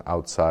and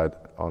outside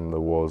on the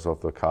walls of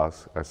the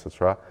cask,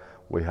 etc.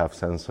 We have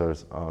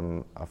sensors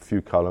on a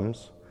few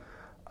columns,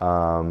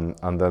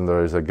 and then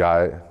there is a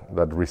guy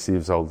that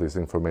receives all this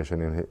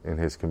information in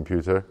his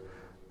computer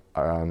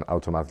and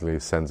automatically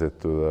sends it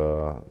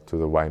to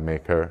the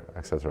winemaker,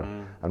 etc.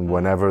 And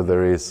whenever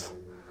there is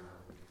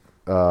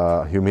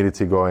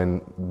humidity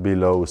going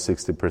below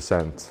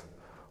 60%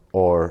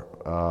 or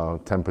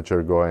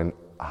temperature going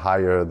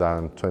higher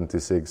than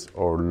 26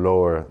 or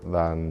lower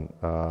than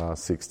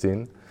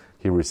 16,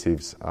 he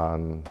receives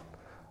an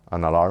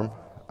alarm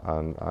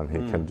and he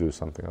can do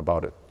something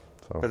about it.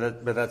 So.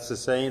 But that's to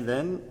say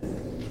then,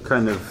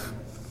 kind of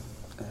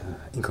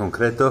in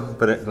concreto,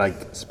 but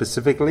like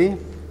specifically,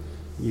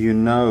 you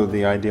know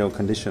the ideal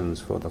conditions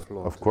for the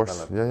Flor. Of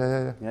course,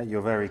 yeah. Yeah,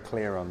 you're very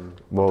clear on.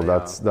 Well,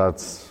 that's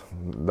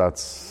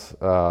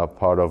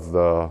part of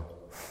the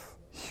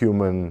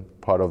human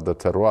part of the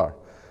terroir.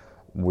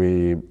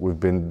 We've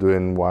been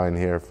doing wine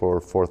here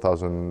for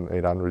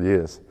 4,800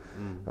 years,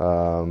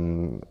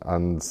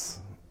 and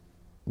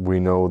we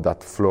know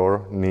that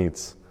Flor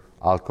needs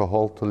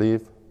alcohol to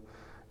live.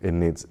 It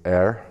needs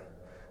air.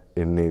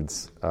 It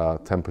needs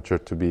temperature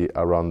to be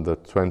around the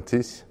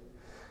 20s.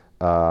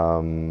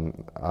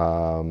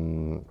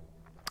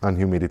 And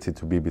humidity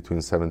to be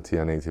between 70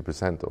 and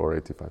 80% or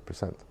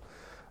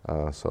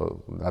 85%.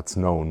 So that's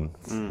known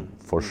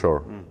for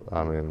sure.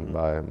 I mean,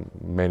 by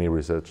many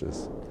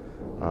researchers.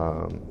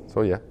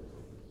 So yeah,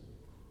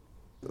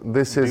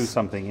 this do is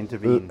something,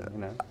 intervene.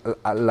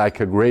 Like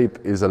a grape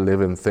is a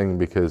living thing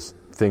because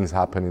things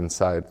happen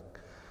inside.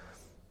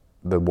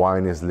 The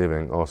wine is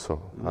living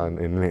also, and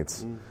it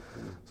needs.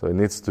 So it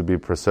needs to be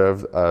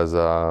preserved as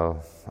I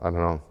don't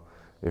know.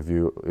 If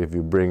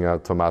you bring a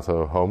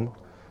tomato home,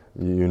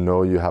 you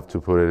know you have to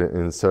put it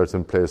in a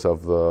certain place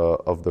of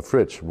the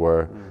fridge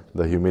where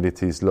the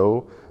humidity is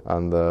low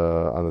and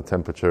the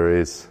temperature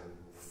is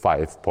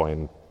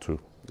 5.2.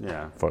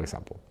 Yeah. For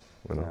example.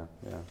 You know?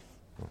 Yeah.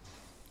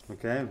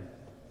 Okay.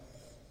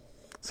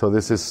 So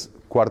this is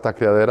Cuarta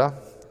Criadera,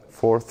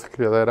 fourth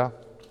Criadera,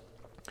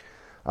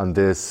 and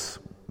this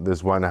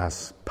wine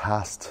has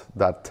passed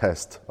that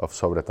test of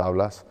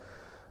Sobretablas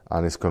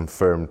and is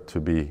confirmed to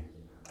be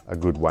a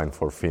good wine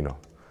for Fino.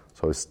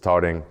 So it's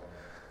starting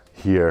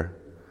here,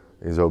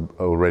 is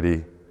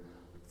already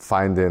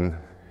finding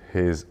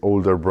his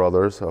older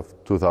brothers of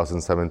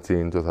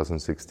 2017,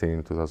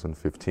 2016,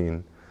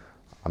 2015,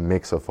 a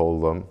mix of all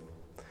of them,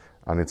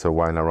 and it's a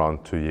wine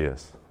around 2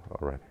 years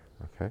already,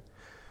 okay?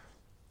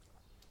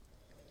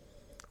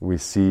 We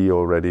see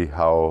already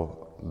how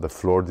the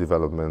Flor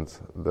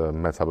development, the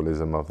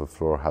metabolism of the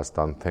Flor has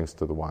done thanks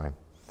to the wine.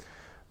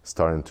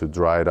 Starting to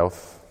dry it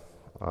off,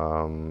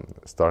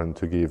 starting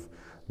to give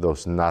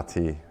those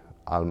nutty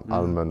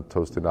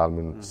toasted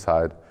almond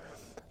side,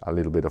 a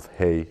little bit of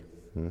hay,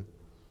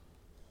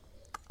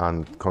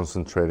 and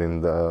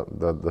concentrating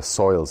the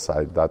soil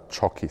side, that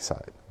chalky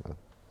side.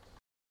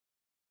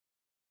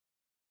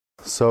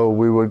 So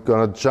we were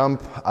gonna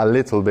jump a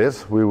little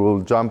bit. We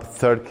will jump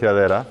third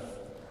Criadera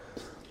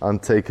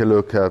and take a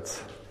look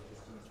at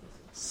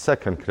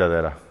second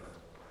Criadera.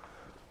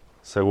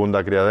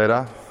 Segunda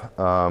Criadera.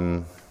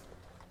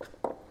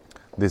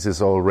 This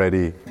is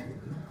already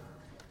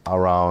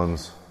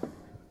around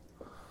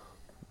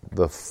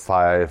the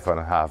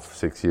 5.5,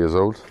 6 years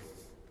old.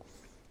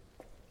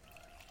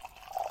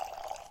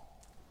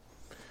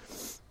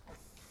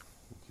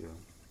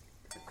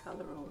 The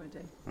colour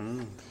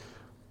already.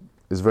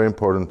 It's very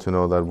important to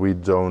know that we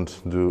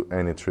don't do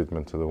any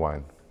treatment to the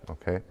wine,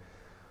 okay?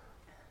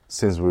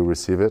 Since we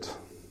receive it,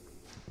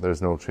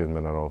 there's no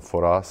treatment at all.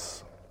 For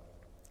us,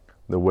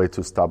 the way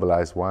to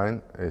stabilize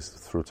wine is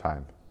through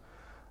time.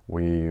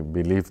 We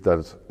believe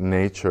that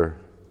nature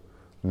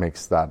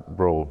makes that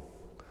role.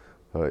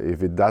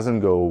 If it doesn't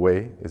go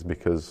away, it's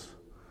because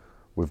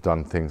we've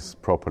done things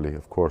properly.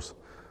 Of course,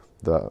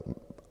 the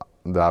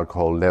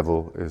alcohol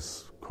level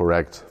is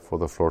correct for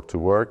the flor to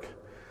work.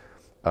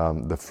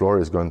 The flor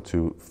is going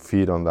to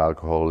feed on the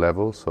alcohol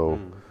level, so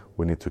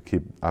we need to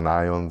keep an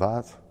eye on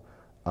that.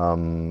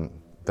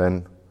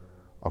 Then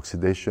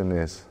oxidation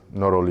is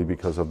not only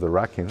because of the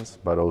rackings,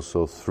 but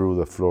also through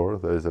the flor.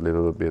 There is a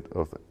little bit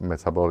of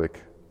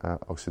metabolic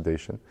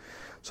oxidation.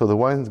 So the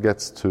wine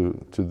gets to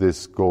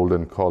this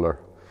golden color.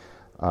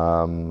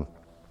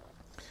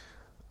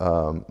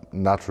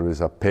 Naturally,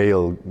 it's a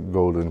pale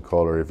golden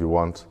color if you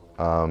want,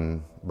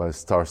 but it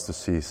starts to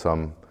see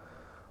some,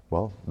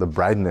 well, the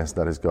brightness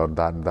that it's got,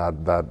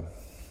 that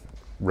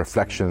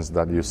reflections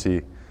that you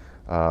see,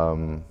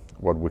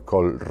 what we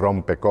call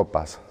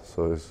rompecopas.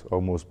 So it's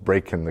almost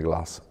breaking the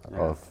glass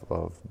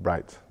of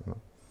bright. You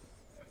know?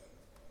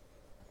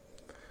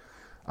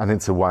 And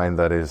it's a wine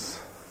that is,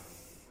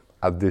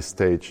 at this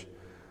stage,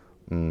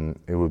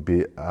 it would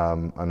be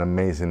an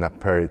amazing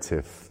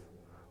aperitif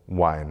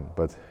wine.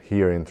 But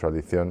here in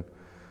Tradición,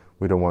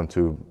 we don't want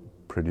to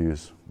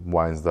produce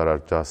wines that are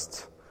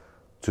just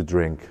to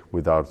drink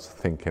without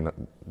thinking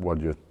what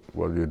you're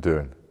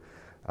doing.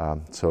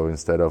 So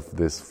instead of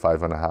this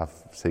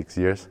 5.5, 6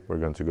 years, we're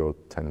going to go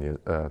 10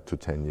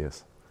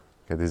 years.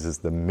 Okay, this is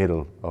the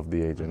middle of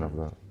the aging of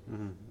the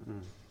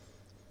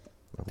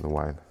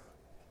wine.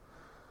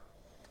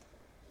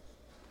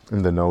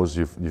 In the nose,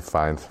 you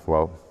find,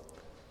 well,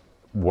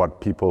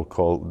 what people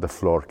call the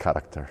flor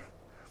character.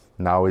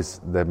 Now is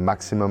the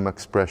maximum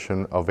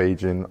expression of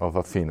aging of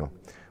a fino,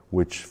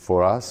 which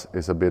for us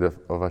is a bit of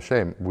a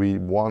shame. We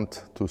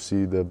want to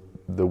see the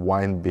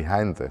wine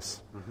behind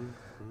this.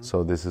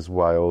 So this is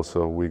why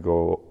also we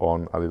go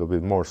on a little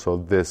bit more. So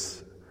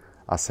this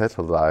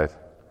acetylide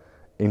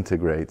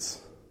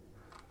integrates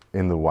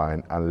in the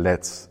wine and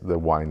lets the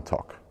wine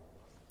talk.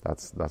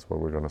 That's what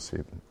we're going to see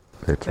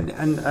later.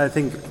 And I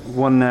think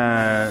one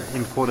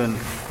important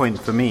point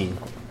for me,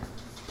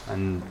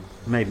 and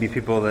maybe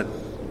people that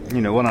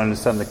want to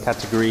understand the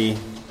category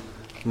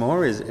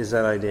more, is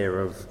that idea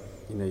of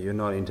you're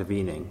not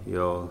intervening,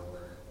 you're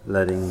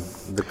letting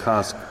the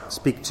cask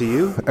speak to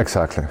you.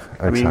 Exactly.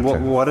 I mean,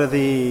 what are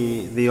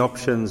the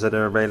options that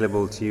are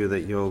available to you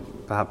that you're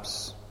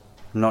perhaps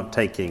not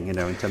taking, in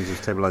terms of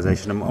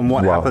stabilization, and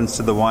what happens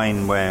to the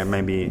wine where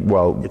maybe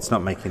it's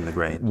not making the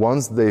grade?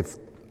 Once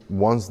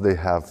they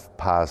have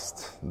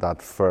passed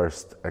that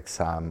first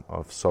exam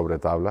of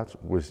Sobretablas,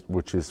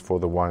 which is for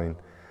the wine,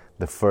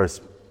 the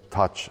first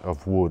touch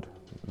of wood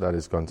that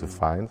is going to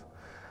find.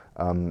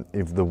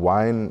 If the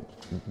wine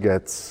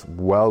gets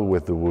well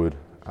with the wood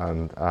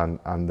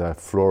and the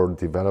flor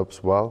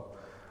develops well,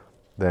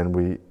 then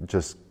we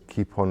just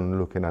keep on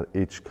looking at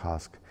each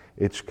cask.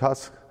 Each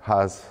cask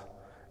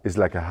is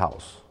like a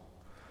house,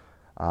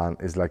 and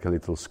is like a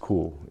little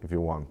school, if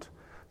you want.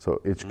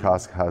 So each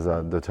cask has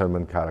a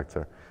determined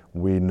character.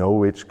 We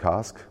know each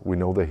cask, we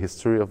know the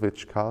history of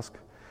each cask,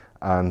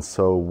 and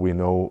so we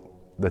know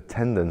the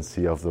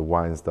tendency of the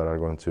wines that are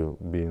going to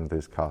be in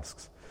these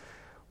casks.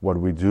 What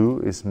we do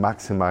is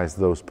maximize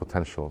those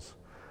potentials.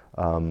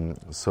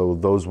 So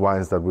those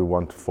wines that we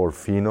want for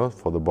fino,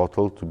 for the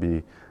bottle, to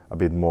be a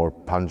bit more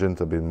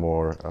pungent, a bit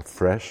more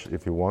fresh,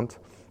 if you want,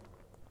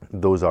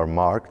 those are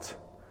marked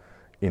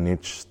in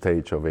each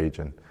stage of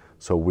aging.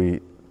 So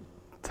we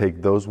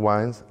take those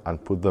wines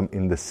and put them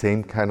in the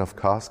same kind of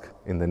cask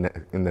in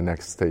the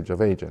next stage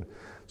of aging.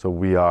 So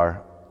we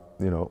are,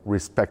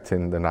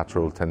 respecting the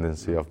natural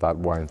tendency of that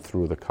wine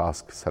through the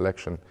cask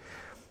selection.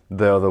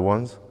 The other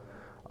ones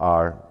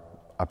are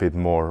a bit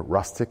more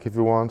rustic, if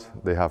you want.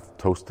 They have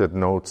toasted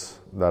notes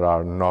that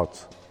are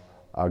not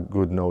a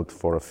good note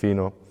for a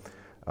fino,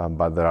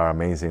 but they are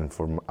amazing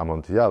for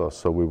Amontillado.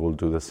 So we will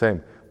do the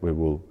same. We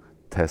will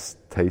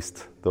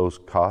taste those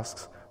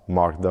casks,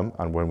 mark them,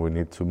 and when we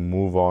need to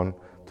move on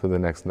to the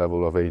next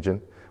level of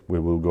aging, we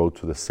will go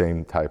to the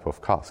same type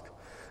of cask.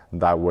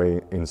 That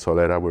way, in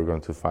Solera, we're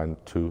going to find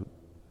two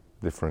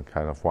different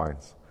kind of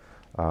wines.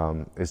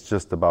 It's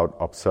just about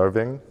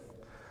observing,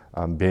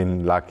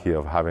 being lucky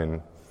of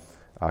having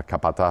a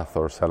capataz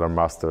or cellar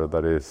master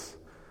that is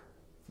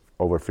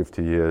over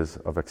 50 years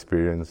of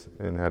experience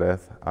in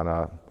Jerez, and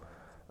a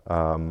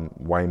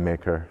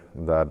winemaker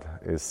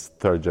that is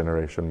third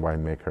generation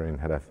winemaker in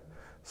Jerez.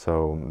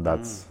 So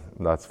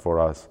that's for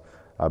us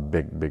a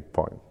big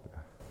point.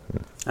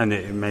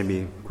 And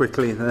maybe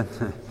quickly then,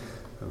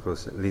 of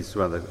course, it leads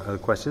to other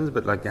questions.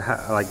 But like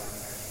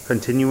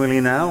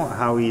continually now,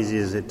 how easy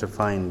is it to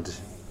find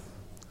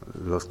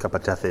los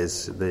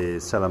capataces, the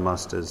cellar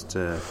masters,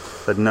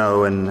 that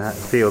know and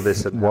feel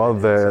this? Well,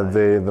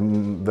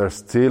 there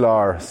still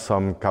are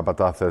some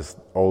capataces,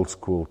 old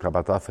school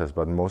capataces,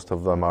 but most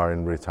of them are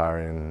in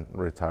retiring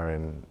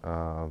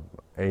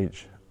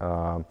age.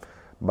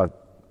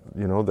 But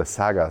you know, the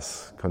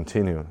sagas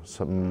continue.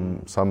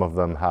 Some of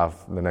them have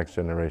the next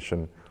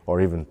generation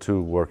or even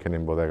two working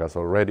in bodegas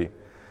already.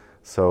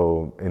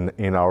 So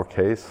in our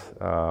case,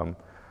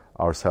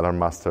 our cellar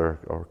master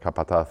or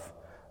capataz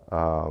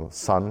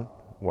son,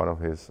 one of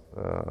his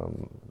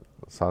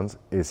sons,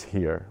 is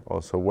here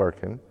also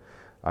working,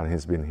 and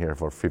he's been here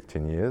for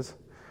 15 years.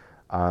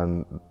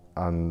 And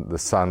the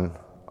son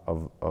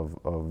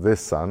of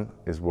this son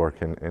is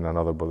working in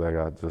another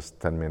bodega just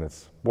 10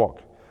 minutes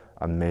walk.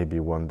 And maybe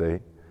one day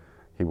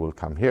he will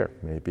come here,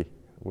 maybe.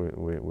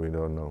 We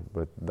don't know.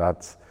 But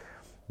that's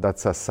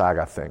a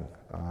saga thing.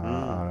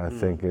 And I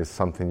think it's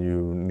something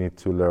you need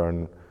to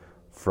learn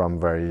from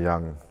very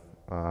young.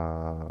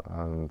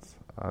 And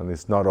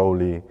it's not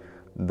only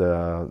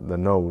the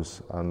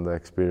nose and the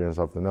experience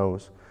of the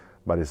nose,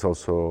 but it's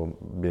also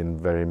been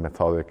very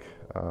methodic,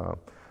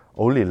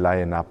 only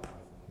lining up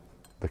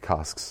the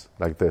casks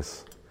like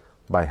this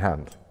by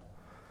hand,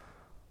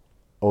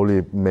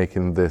 only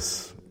making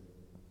this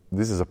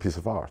is a piece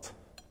of art,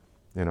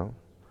 you know,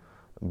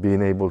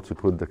 being able to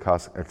put the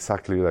cask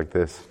exactly like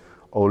this,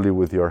 only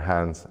with your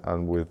hands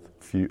and with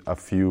a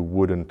few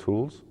wooden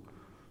tools,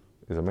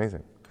 is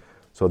amazing.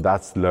 So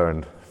that's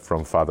learned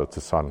from father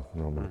to son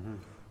normally.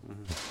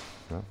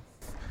 Yeah.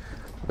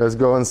 Let's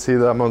go and see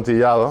the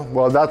Amontillado.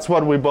 Well, that's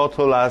what we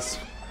bottle as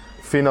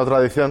Fino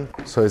Tradición.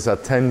 So it's a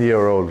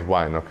 10-year-old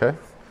wine, okay?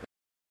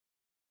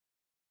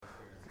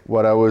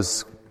 What I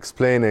was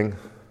explaining,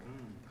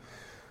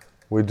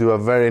 we do a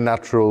very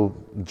natural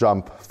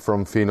jump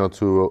from Fino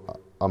to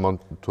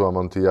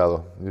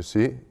Amontillado. You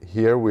see,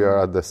 here we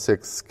are at the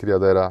 6th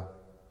Criadera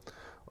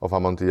of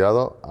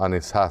Amontillado, and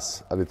it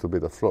has a little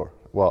bit of Flor.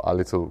 Well,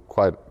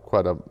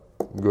 quite a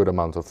good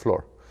amount of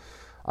Flor.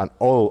 And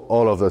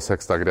all of the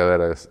Sexta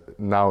Criaderas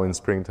now in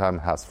springtime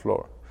has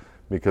Flor,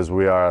 because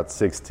we are at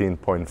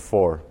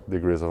 16.4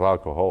 degrees of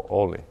alcohol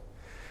only.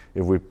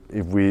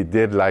 If we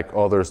did like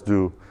others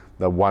do,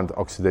 that want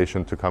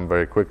oxidation to come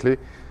very quickly,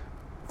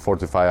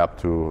 fortify up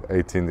to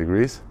 18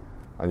 degrees,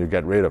 and you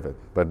get rid of it.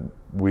 But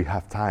we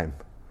have time,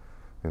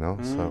 you know,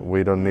 so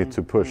we don't need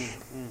to push.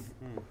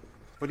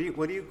 What do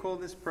you call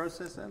this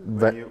process then?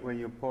 When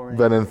you're pouring?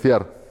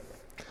 Venenciar.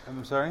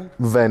 I'm sorry?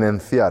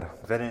 Venenciar.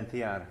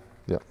 Venenciar.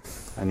 Yeah.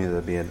 I knew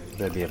there'd be a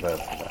verb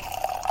for that.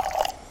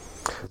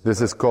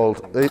 This is called.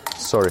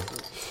 Sorry.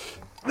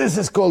 This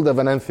is called the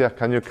Venencia.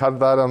 Can you cut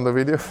that on the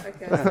video?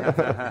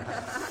 Okay.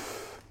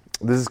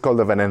 This is called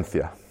the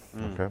Venencia.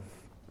 Okay.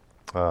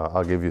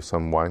 I'll give you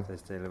some wine.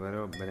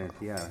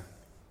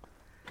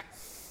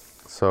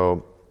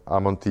 So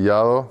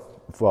Amontillado,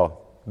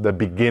 the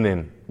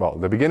beginning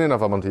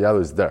of Amontillado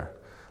is there.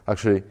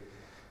 Actually,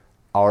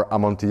 our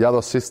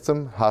Amontillado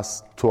system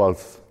has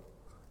 12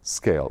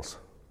 scales.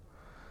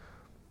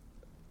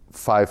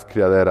 5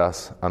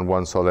 criaderas and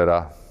 1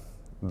 solera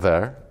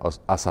there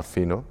as a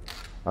fino,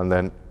 and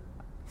then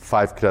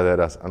 5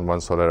 criaderas and 1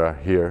 solera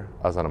here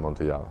as an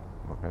Amontillado.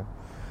 Okay?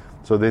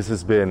 So this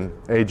has been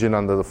aging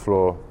under the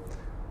floor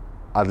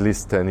at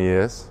least 10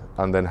 years,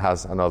 and then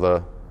has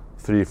another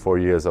 3-4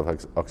 years of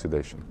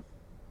oxidation.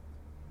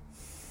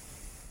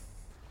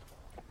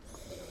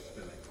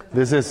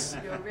 This is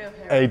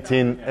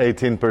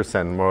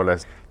 18%, more or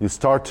less. You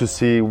start to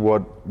see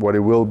what it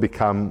will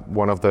become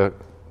one of the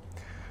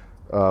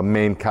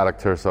main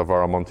characters of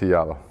our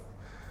Amontillado.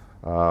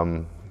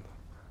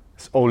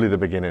 It's only the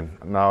beginning.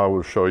 Now I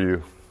will show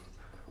you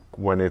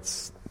when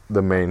it's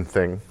the main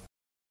thing.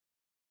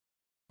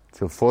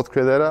 Till 4th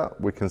Criadera,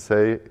 we can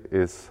say,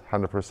 is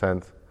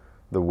 100%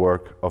 the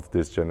work of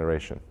this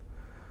generation.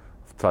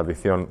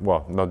 Tradición,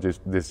 well, not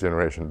just this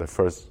generation, the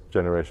first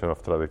generation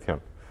of Tradición,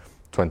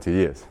 20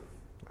 years.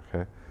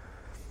 Okay,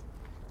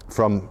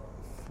 from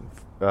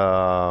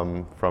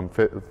 3rd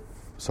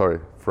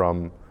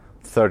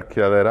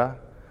Criadera,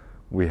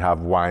 we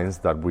have wines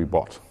that we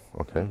bought,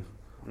 okay,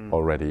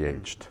 already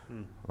aged,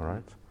 all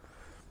right?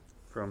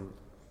 From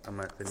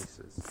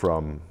Amartenises.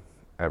 From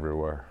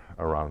everywhere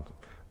around.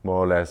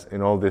 More or less,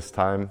 in all this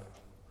time,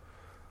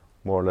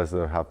 more or less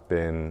there have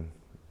been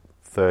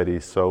 40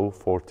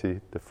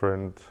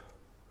 different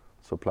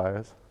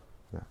suppliers.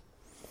 Yeah.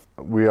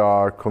 We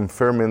are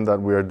confirming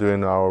that we are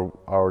doing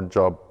our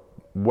job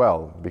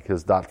well,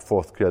 because that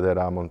 4th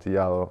Criadera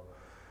Amontillado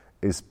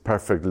is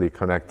perfectly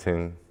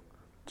connecting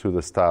to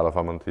the style of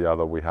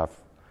Amontillado we have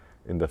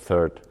in the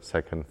 3rd,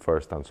 2nd,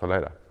 1st, and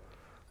Solera.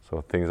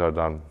 So things are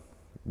done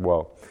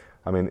well.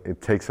 I mean,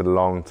 it takes a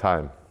long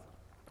time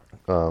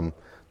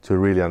to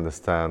really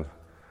understand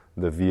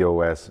the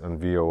VOS and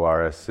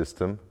VORS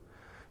system.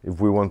 If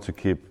we want to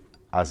keep,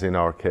 as in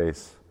our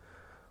case,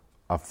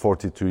 a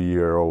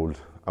 42-year-old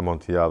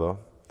Amontillado,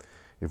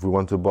 if we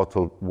want to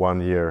bottle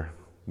 1 year,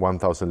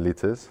 1,000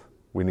 liters,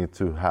 we need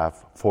to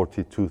have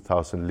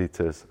 42,000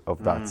 liters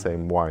of that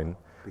same wine.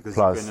 Because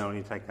plus you can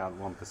only take out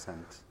 1%.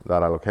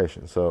 that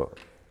allocation. So,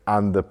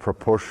 and the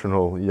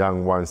proportional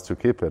young wines to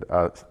keep it.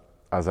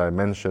 As I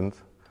mentioned,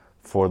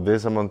 for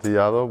this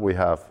Amontillado, we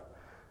have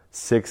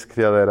 6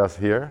 criaderas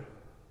here.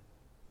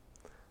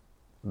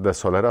 The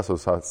soleras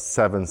also have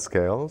 7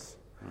 scales,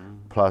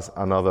 plus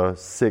another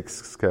 6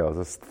 scales.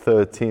 That's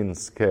 13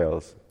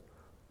 scales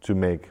to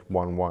make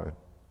one wine.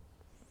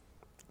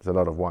 It's a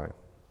lot of wine.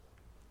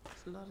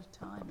 It's a lot of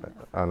time.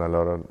 And a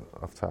lot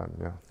of time,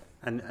 yeah.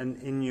 And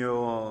in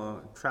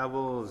your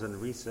travels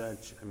and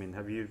research, I mean,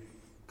 have you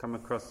come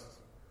across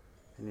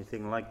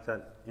anything like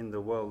that in the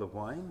world of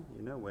wine?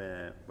 You know,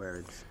 where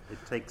it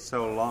takes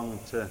so long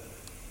to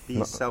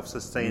be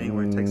self-sustaining,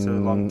 where it takes so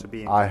long to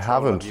be in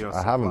control of your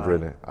supply?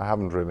 I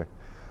haven't really.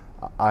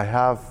 I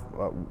have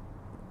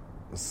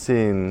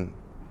seen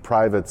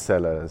private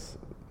sellers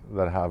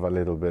that have a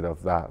little bit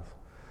of that,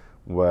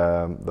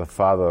 where the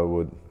father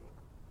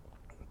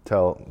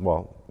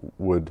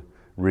would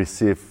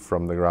receive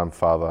from the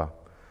grandfather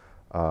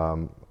a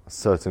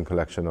certain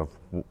collection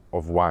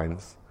of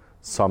wines,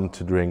 some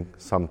to drink,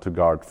 some to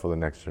guard for the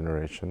next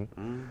generation,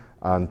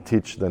 and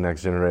teach the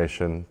next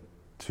generation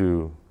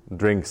to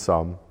drink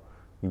some,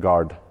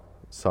 guard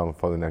some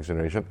for the next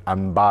generation,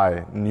 and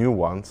buy new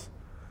ones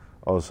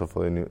also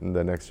for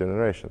the next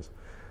generations.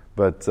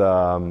 But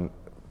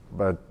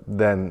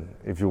then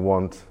if you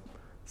want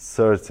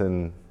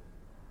certain,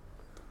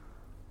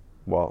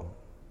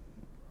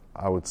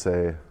 I would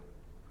say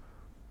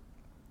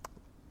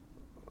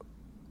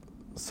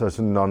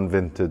certain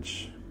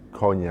non-vintage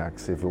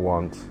cognacs, if you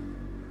want,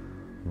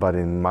 but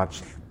in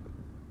much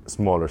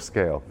smaller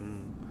scale,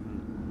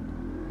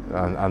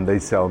 and they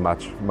sell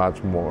much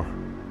more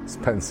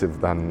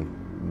expensive than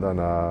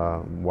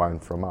a wine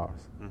from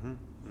ours.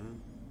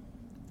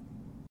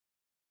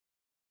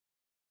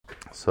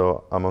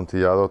 So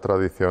Amontillado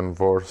Tradición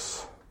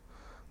VORS,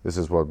 this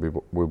is what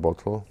we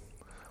bottle.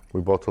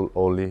 We bottle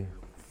only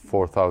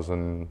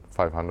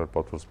 4,500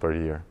 bottles per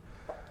year,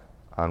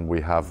 and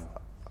we have,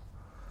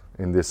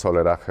 in this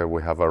soleraje,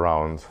 we have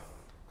around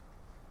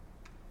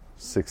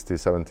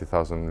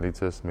 70,000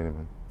 liters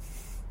minimum.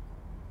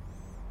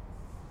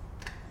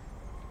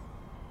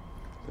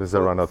 This is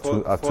around a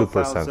 2%.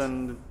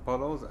 4,000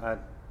 bottles at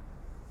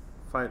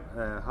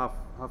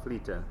half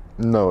liter.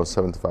 No,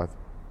 75.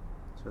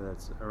 So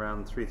that's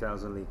around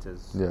 3,000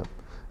 liters. Yeah,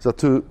 so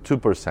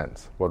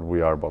 2% what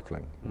we are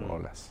bottling, more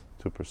or less.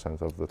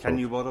 2% of the total. Can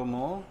you bottle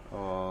more?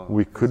 Or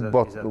we could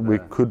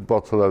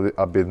bottle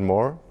a bit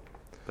more,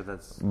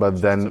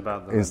 but then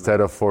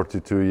instead of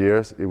 42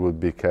 years, it would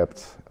be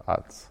kept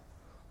at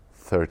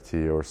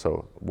 30 or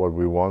so. What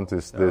we want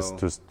is this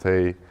to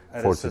stay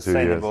at 42 a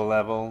sustainable years.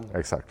 Level.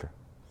 Exactly.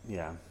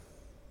 Yeah.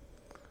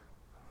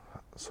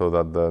 So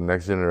that the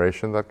next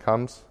generation that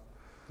comes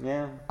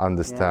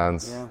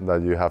understands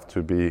that you have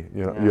to be,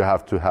 you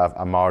have to have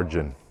a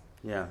margin.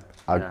 Yeah.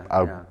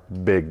 A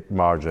big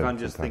margin. You can't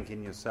just think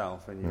in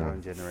yourself and your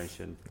own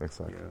generation.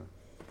 Exactly.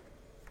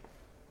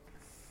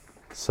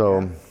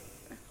 So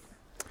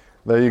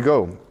there you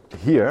go.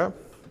 Here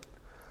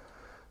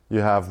you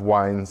have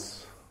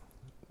wines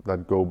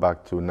that go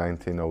back to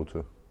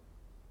 1902.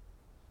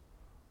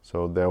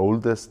 So the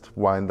oldest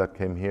wine that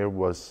came here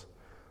was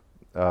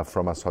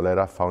from a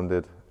solera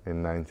founded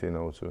in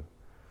 1902,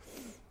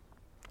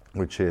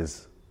 which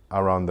is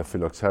around the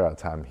phylloxera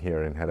time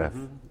here in Jerez.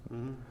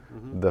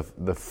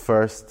 The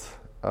first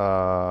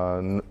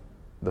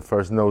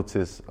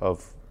notice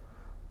of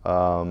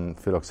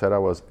phylloxera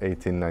was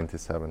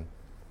 1897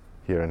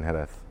 here in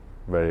Jerez,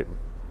 very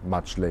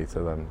much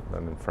later than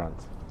in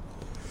France.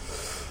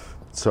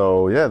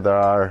 So there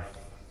are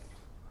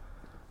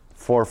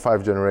 4 or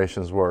 5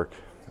 generations work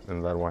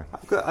in that wine.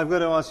 I've got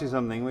to ask you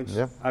something, which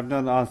I've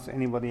not asked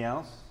anybody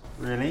else.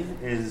 Really,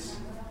 is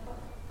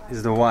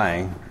the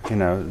why?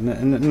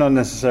 Not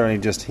necessarily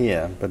just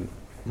here, but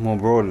more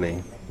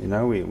broadly.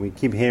 We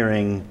keep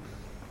hearing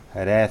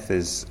Jerez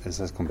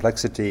is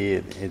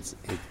complexity.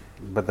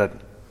 But that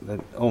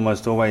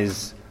almost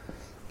always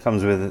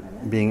comes with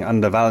it being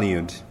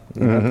undervalued.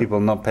 People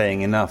not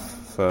paying enough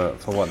for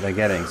what they're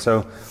getting.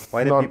 So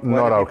why do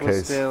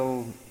people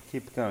still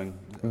keep going?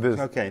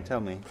 Okay, tell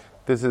me.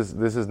 This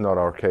is not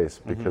our case,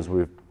 because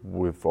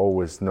we've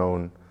always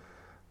known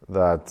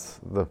that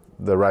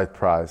the right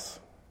price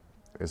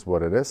is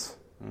what it is,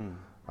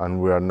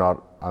 and we are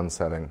not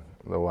unselling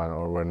the wine,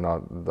 or we're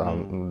not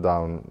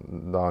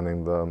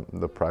downing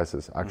the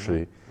prices.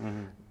 Actually,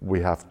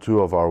 we have 2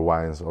 of our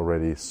wines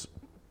already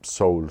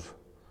sold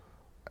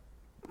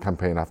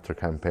campaign after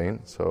campaign.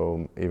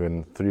 So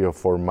even 3 or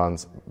 4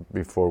 months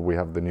before we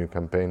have the new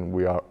campaign,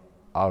 we are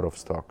out of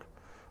stock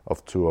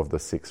of 2 of the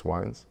 6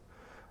 wines.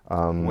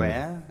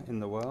 Where in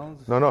the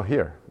world? No,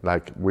 here.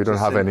 Like, we don't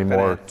have any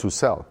more to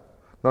sell.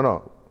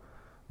 No,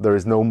 there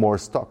is no more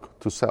stock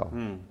to sell,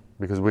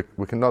 because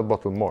we cannot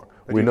bottle more.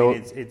 But we know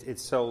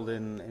it's sold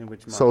in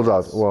which markets? Sold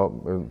out.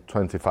 In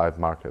 25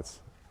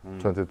 markets,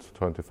 20 to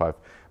 25,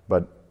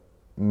 but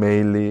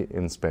mainly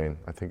in Spain.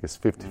 I think it's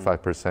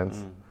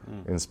 55%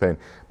 in Spain.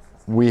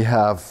 we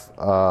have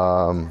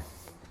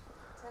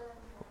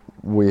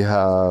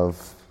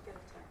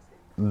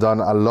done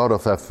a lot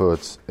of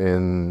efforts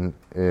in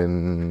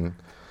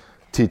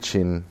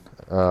teaching,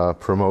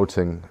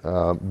 promoting,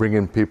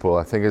 bringing people.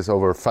 I think it's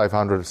over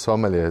 500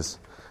 sommeliers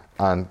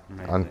and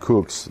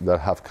cooks that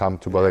have come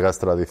to Bodegas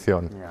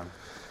Tradición. Yeah.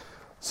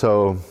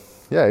 So,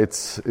 yeah,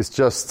 it's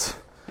just,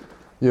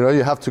 you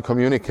have to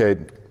communicate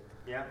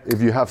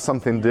if you have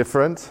something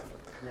different.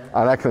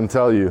 And I can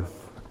tell you,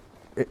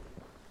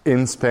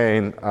 in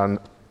Spain and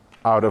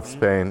out of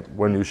Spain,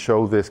 when you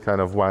show this kind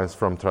of wines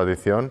from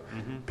Tradición,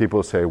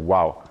 people say,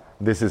 wow,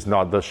 this is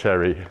not the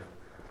sherry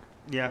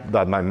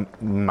that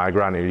my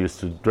granny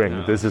used to drink.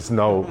 No. This is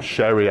no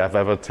sherry I've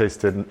ever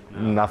tasted,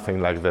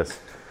 nothing like this.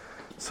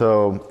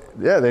 So,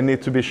 yeah, they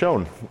need to be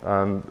shown.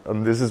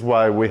 And this is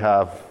why we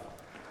are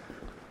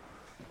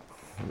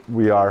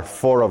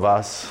 4 of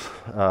us,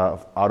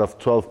 out of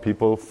 12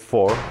 people,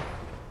 4,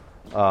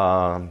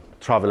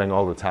 traveling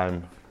all the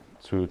time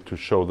to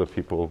show the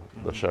people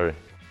the sherry.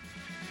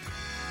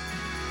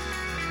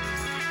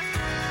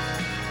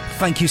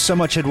 Thank you so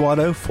much,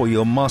 Eduardo, for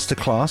your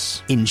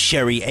masterclass in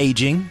sherry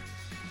aging.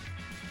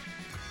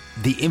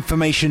 The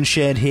information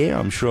shared here,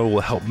 I'm sure,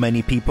 will help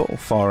many people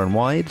far and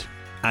wide,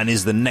 and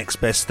is the next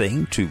best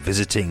thing to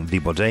visiting the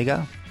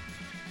bodega.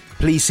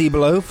 Please see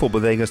below for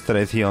Bodegas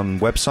Tradición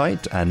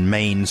website and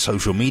main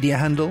social media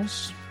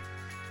handles.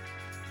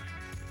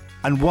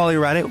 And while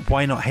you're at it,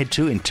 why not head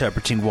to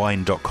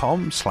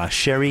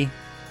interpretingwine.com/sherry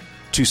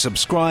to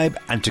subscribe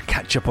and to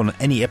catch up on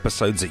any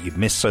episodes that you've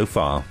missed so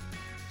far.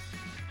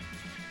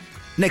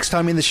 Next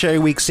time in the Sherry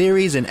Week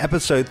series, in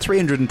episode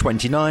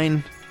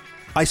 329,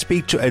 I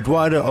speak to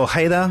Eduardo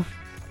Ojeda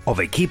of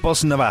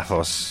Equipos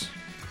Navajos.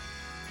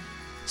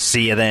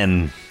 See you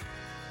then.